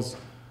really was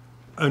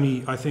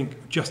only, I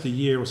think, just a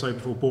year or so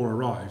before Bohr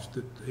arrived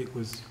that it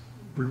was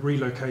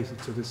relocated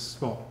to this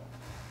spot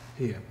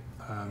here.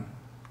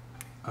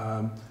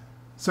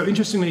 So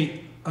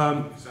interestingly, is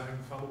that in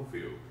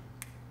Fallowfield?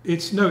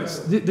 This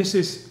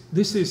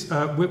is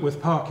Whitworth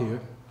Park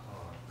here.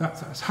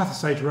 That's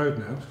Hathersage Road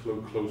now. It's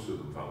closer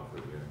than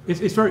Fallowfield, yeah.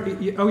 It's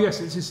very. Oh yes,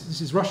 this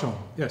is Rusholme.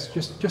 Yes,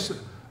 just.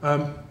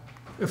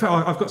 In fact,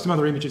 I've got some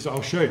other images that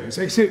I'll show you.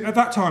 So at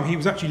that time, he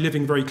was actually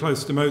living very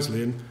close to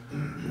Moseley, and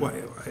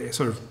it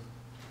sort of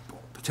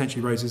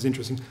potentially raises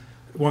interest.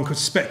 One could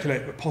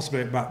speculate,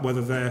 possibly, about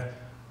whether the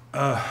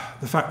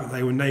fact that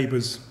they were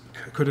neighbours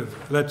could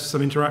have led to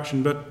some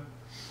interaction, but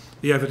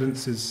the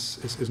evidence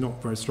is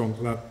not very strong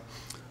for that,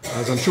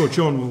 as I'm sure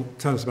John will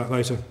tell us about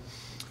later.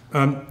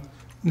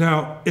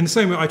 Now, in the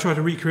same way, I try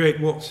to recreate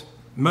what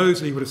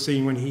Moseley would have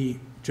seen when he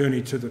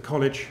journeyed to the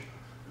college.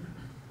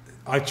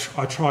 I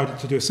tried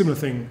to do a similar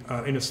thing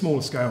in a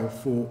smaller scale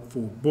for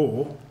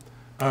Bohr.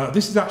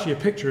 This is actually a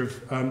picture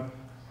of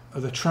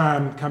the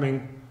tram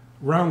coming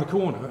round the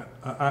corner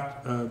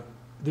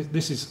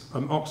this is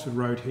Oxford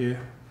Road here,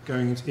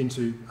 going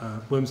into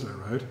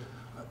Wormslow Road.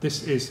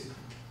 This is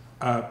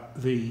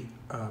the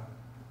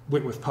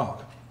Whitworth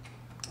Park.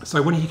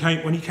 So when he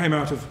came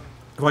out of,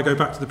 if I go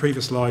back to the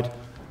previous slide,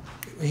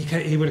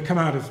 he would have come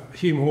out of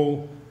Hume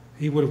Hall,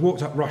 he would have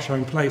walked up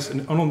Rusholme Place,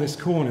 and on this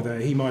corner there,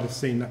 he might have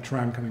seen that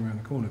tram coming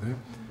around the corner there.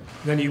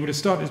 Then he would have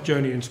started his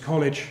journey into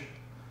college.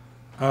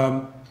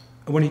 And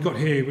when he got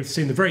here, he would have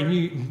seen the very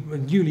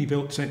newly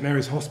built St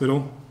Mary's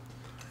Hospital.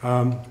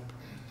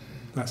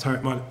 That's how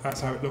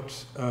it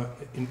looked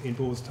in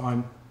Bohr's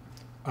time,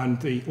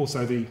 and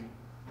also the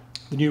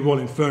new Royal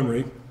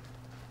Infirmary.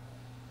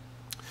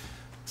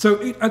 So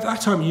at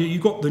that time, you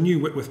got the new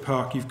Whitworth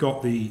Park. You've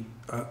got the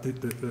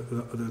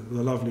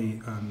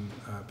lovely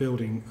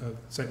building of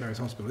St Mary's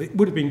Hospital. It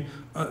would have been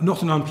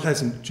not an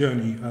unpleasant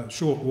journey, a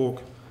short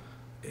walk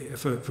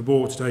for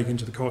Bohr to take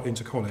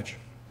into college.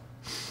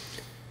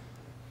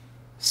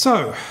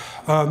 So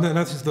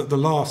that is the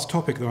last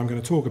topic that I'm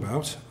going to talk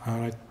about,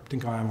 and I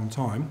think I am on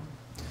time.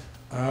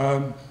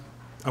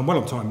 I'm well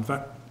on time, in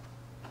fact.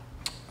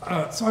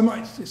 So I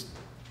might just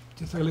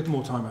take a little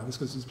more time about this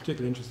because it's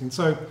particularly interesting.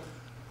 So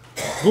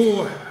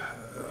Bohr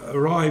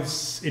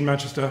arrives in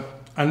Manchester,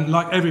 and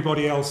like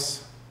everybody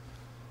else,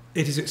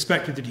 it is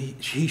expected that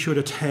he should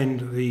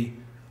attend the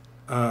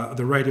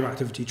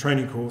radioactivity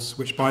training course,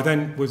 which by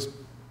then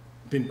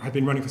had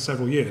been running for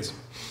several years.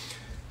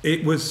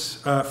 It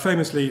was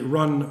famously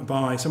run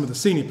by some of the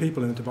senior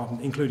people in the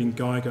department, including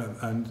Geiger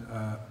and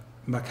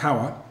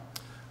Macauer.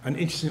 And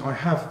interesting,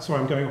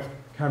 sorry, I'm going off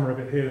camera a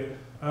bit here.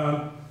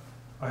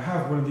 I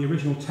have one of the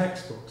original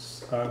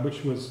textbooks,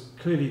 which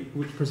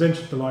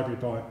presented the library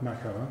by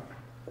Macauer.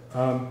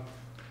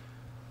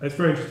 It's a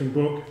very interesting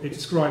book.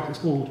 It's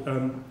called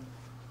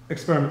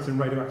Experiments in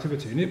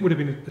Radioactivity, and it would have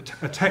been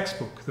a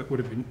textbook that would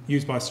have been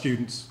used by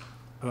students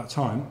at that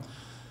time.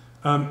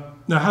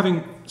 Now,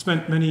 having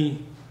spent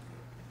many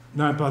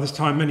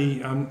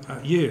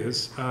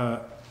years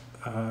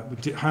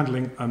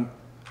handling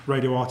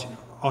radio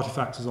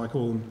artifacts, as I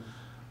call them,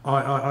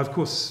 I of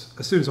course,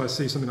 as soon as I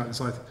see something like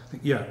this, I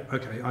think, yeah,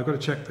 okay, I've got to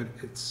check that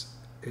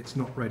it's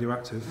not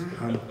radioactive,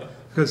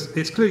 because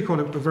it's clearly quite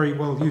a very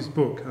well-used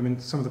book. I mean,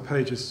 some of the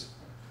pages,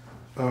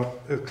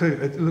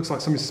 it looks like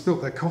somebody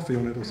spilt their coffee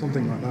on it or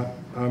something like that,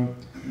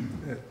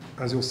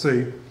 as you'll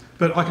see.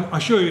 But I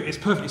assure you, it's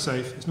perfectly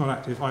safe. It's not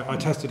active. I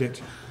tested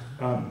it.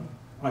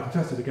 I can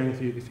test it again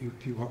if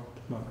you want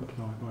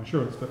my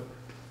assurance. But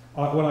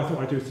what I thought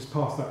I'd do is just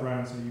pass that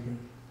around so you can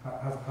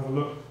have a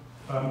look.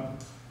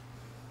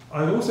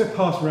 I also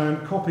passed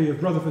around a copy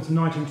of Rutherford's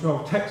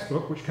 1912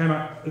 textbook, which came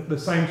out at the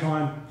same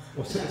time,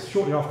 or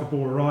shortly after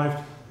Bohr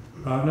arrived.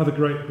 Another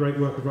great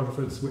work of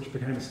Rutherford's, which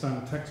became a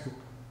standard textbook.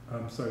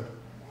 So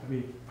let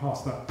me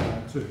pass that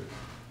down too.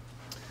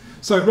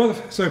 So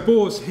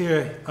Bohr's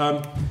here.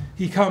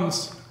 He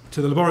comes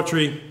to the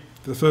laboratory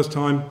for the first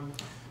time.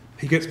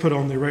 He gets put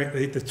on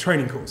the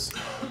training course.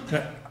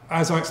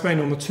 As I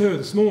explained on the tour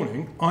this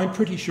morning, I'm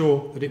pretty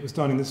sure that it was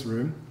done in this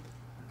room.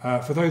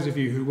 For those of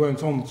you who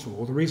weren't on the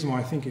tour, the reason why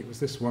I think it was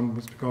this one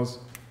was because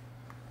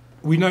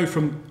we know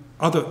from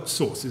other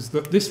sources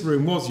that this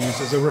room was used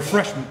as a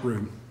refreshment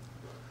room,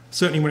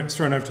 certainly when it was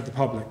thrown over to the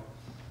public.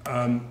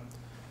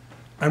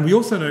 And we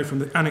also know from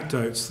the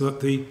anecdotes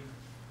that the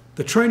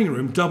training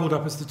room doubled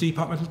up as the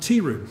departmental tea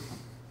room.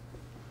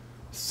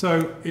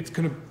 So it's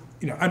kind of,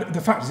 and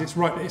the fact is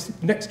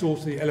it's next door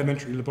to the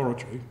elementary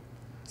laboratory.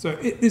 So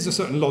there's a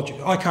certain logic.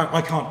 I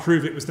can't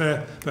prove it was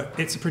there, but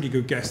it's a pretty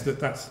good guess that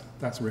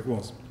that's where it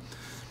was.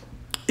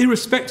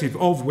 Irrespective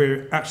of where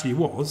it actually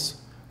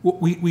was,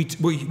 we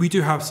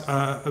do have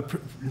a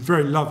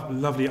very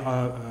lovely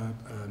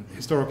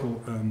historical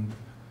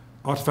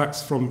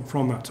artifacts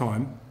from that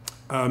time,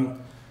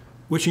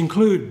 which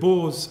include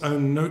Bohr's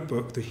own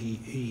notebook that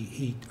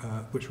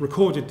which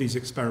recorded these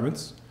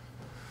experiments.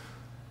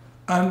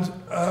 And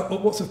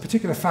what's of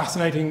particular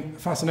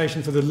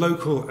fascination for the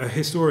local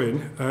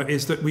historian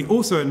is that we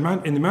also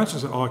in the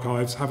Manchester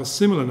archives have a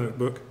similar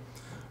notebook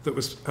that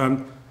was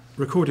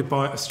recorded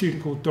by a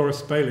student called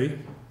Doris Bailey,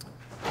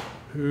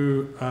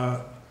 who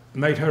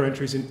made her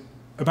entries in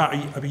about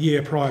a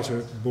year prior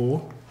to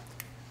Bohr.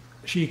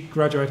 She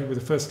graduated with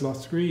a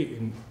first-class degree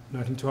in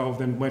 1912,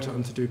 then went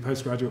on to do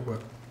postgraduate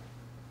work.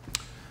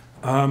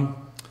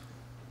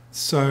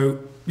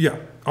 Yeah,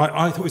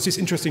 I thought it was just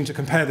interesting to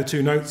compare the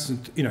two notes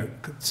and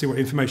see what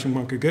information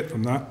one could get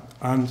from that.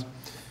 And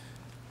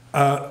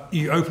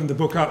you open the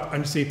book up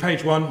and you see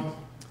page 1,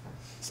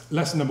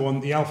 lesson number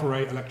 1, the alpha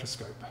ray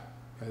electroscope.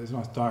 There's a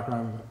nice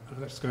diagram of an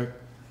electroscope.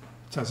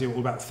 It tells you all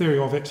about the theory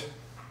of it.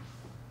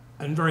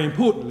 And very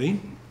importantly,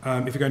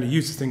 if you're going to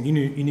use this thing, you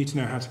need to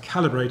know how to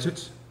calibrate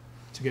it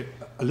to get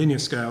a linear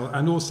scale,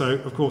 and also,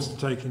 of course, to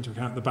take into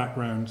account the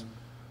background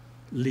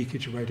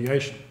leakage of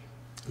radiation.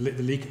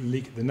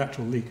 The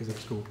natural leak, as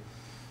it's called.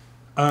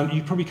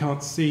 You probably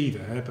can't see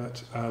there,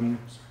 but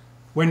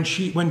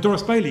when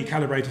Doris Bailey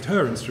calibrated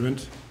her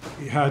instrument,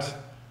 it had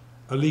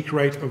a leak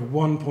rate of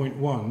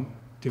 1.1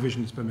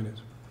 divisions per minute.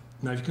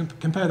 Now, if you can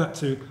compare that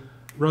to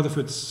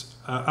Rutherford's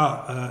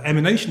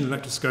emanation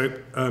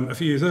electroscope a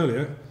few years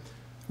earlier,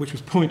 which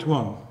was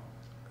 0.1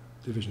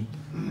 division.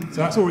 So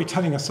that's already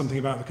telling us something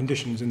about the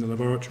conditions in the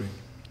laboratory.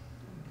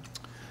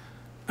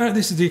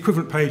 This is the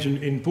equivalent page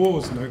in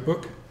Bohr's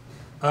notebook.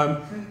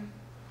 One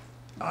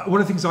of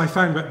the things I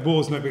found about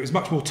Bohr's notebook is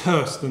much more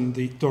terse than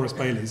the Doris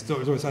Bailey's.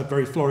 Doris had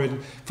very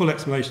florid, full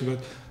explanation,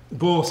 but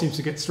Bohr seems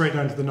to get straight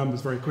down to the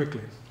numbers very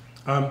quickly.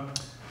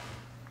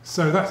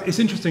 So it's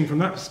interesting from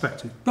that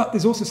perspective. But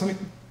there's also something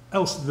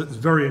else that's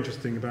very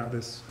interesting about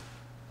this.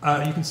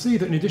 You can see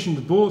that in addition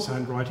to Bohr's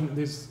handwriting,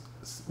 there's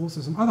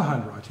also some other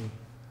handwriting.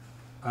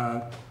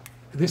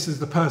 This is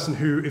the person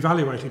who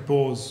evaluated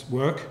Bohr's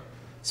work.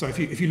 So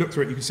if you look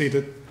through it, you can see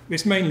that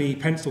it's mainly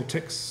pencil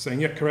ticks saying,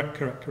 yeah, correct,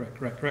 correct, correct,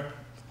 correct, correct.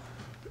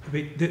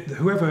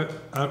 Whoever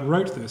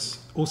wrote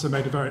this also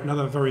made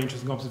another very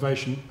interesting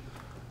observation.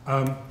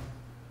 So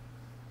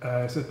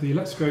the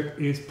electroscope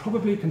is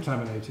probably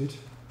contaminated.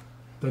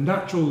 The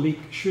natural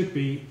leak should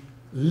be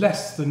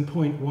less than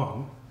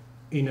 0.1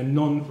 in a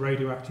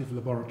non-radioactive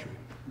laboratory.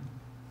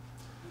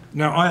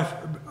 Now,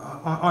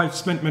 I've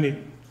spent many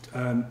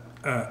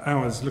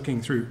hours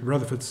looking through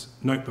Rutherford's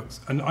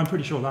notebooks, and I'm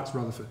pretty sure that's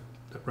Rutherford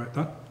that wrote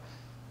that.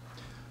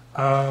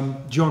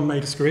 John may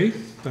disagree,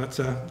 but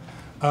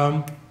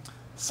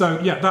so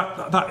yeah,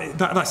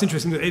 that's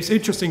interesting. It's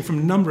interesting from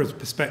a number of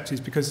perspectives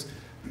because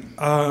you've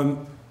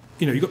got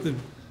the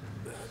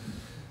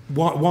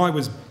why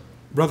was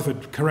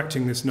Rutherford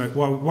correcting this note?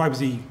 Why was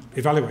he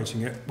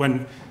evaluating it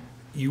when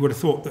you would have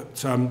thought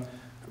that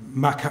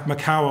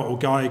Mercator or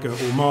Geiger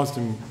or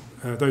Marsden,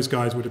 those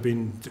guys would have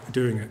been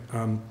doing it?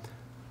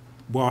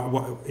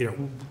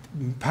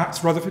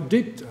 Perhaps Rutherford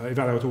did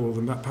evaluate all of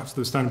them. Perhaps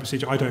the standard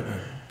procedure. I don't know,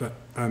 but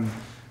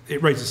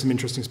it raises some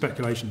interesting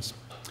speculations.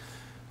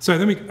 So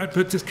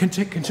but just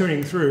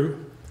continuing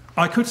through,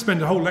 I could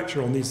spend a whole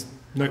lecture on these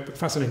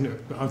fascinating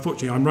notebooks, but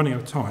unfortunately I'm running out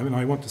of time, and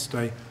I want to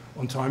stay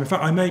on time. In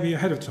fact, I may be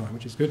ahead of time,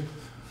 which is good.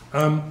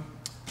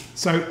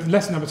 So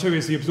lesson number 2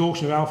 is the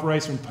absorption of alpha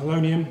rays from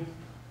polonium.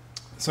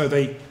 So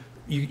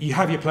you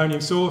have your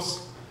polonium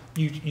source,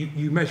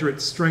 you measure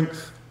its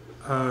strength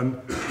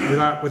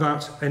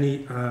without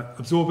any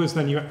absorbers,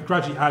 then you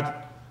gradually add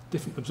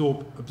different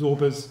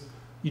absorbers,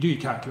 you do your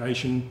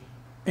calculation,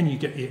 and you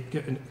get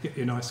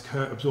your nice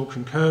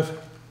absorption curve.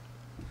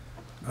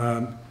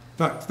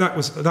 That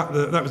was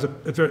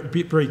a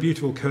very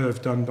beautiful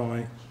curve done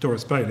by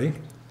Doris Bailey.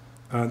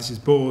 This is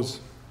Bohr's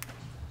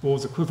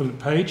equivalent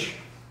page.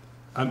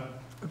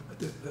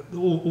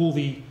 All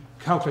the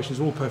calculations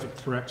are all perfectly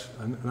correct,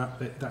 and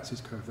that's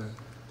his curve there.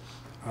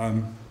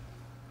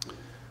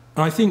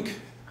 I think,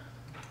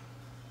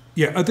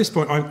 yeah, at this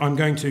point I'm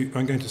going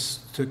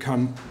to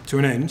come to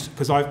an end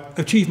because I've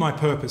achieved my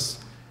purpose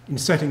in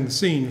setting the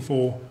scene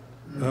for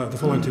the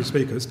following 2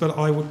 speakers. But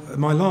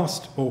my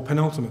last or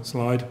penultimate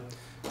slide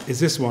is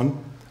this one.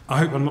 I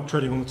hope I'm not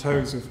treading on the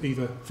toes of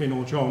either Finn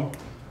or John.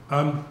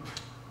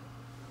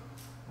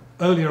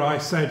 Earlier I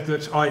said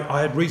that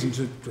I had reason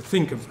to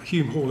think of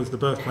Hume Hall as the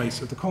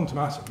birthplace of the quantum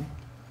atom,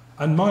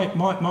 and my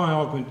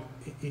argument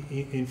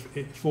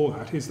for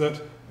that is that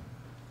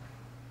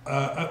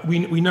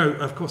we know,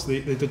 of course,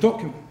 the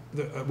document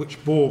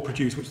which Bohr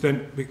produced, which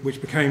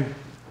became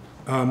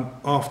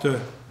after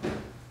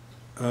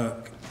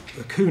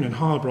Kuhn and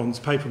Heilbronn's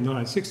paper in the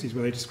 1960s,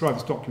 where they described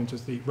this document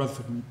as the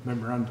Rutherford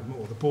Memorandum,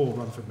 or the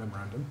Bohr-Rutherford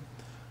Memorandum.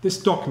 This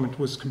document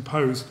was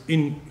composed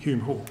in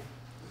Hume Hall.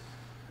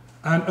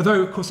 And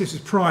although, of course, this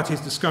was prior to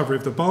his discovery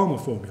of the Balmer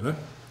formula,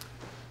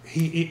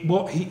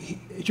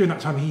 during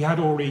that time he had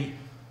already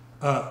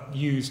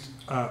used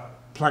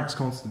Planck's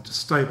constant to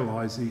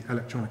stabilise the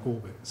electronic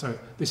orbit. So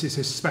this is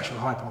his special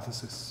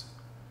hypothesis.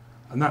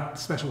 And that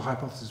special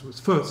hypothesis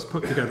was first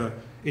put together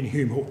in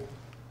Hume Hall.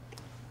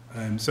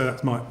 So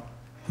that's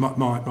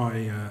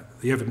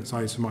the evidence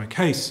I use for my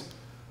case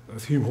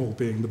of Hume Hall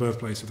being the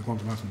birthplace of the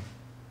quantum atom.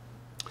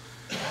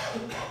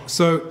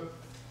 So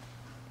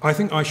I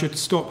think I should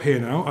stop here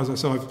now. As I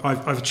said,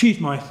 I've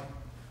achieved my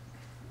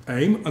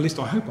aim, at least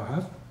I hope I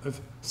have, of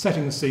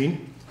setting the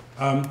scene.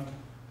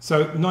 So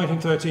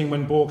 1913,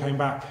 when Bohr came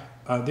back,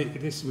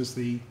 this was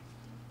the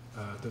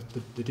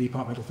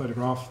departmental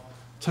photograph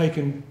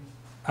taken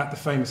at the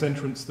famous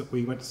entrance that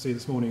we went to see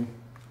this morning.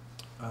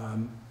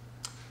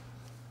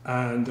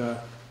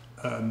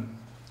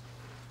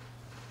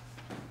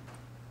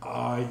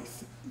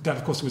 That,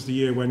 of course, was the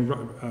year when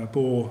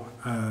Bohr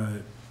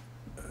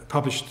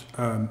published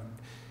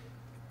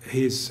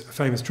his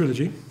famous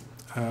trilogy.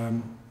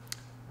 Of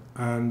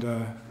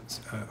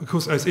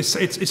course,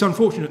 it's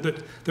unfortunate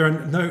that there are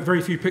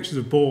very few pictures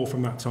of Bohr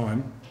from that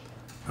time.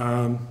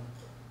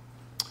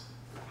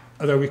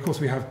 Although, of course,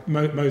 we have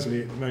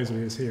Moseley.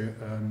 Moseley is here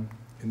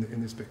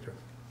in this picture,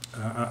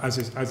 as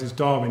is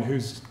Darwin,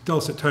 whose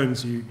dulcet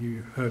tones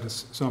you heard a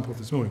sample of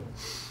this morning.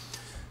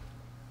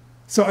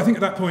 So I think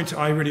at that point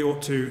I really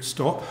ought to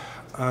stop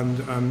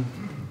and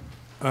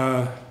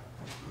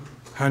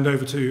hand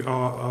over to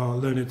our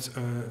learned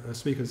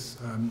speakers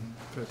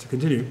to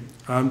continue.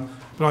 But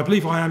I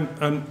believe I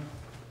am.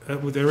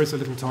 There is a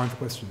little time for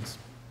questions.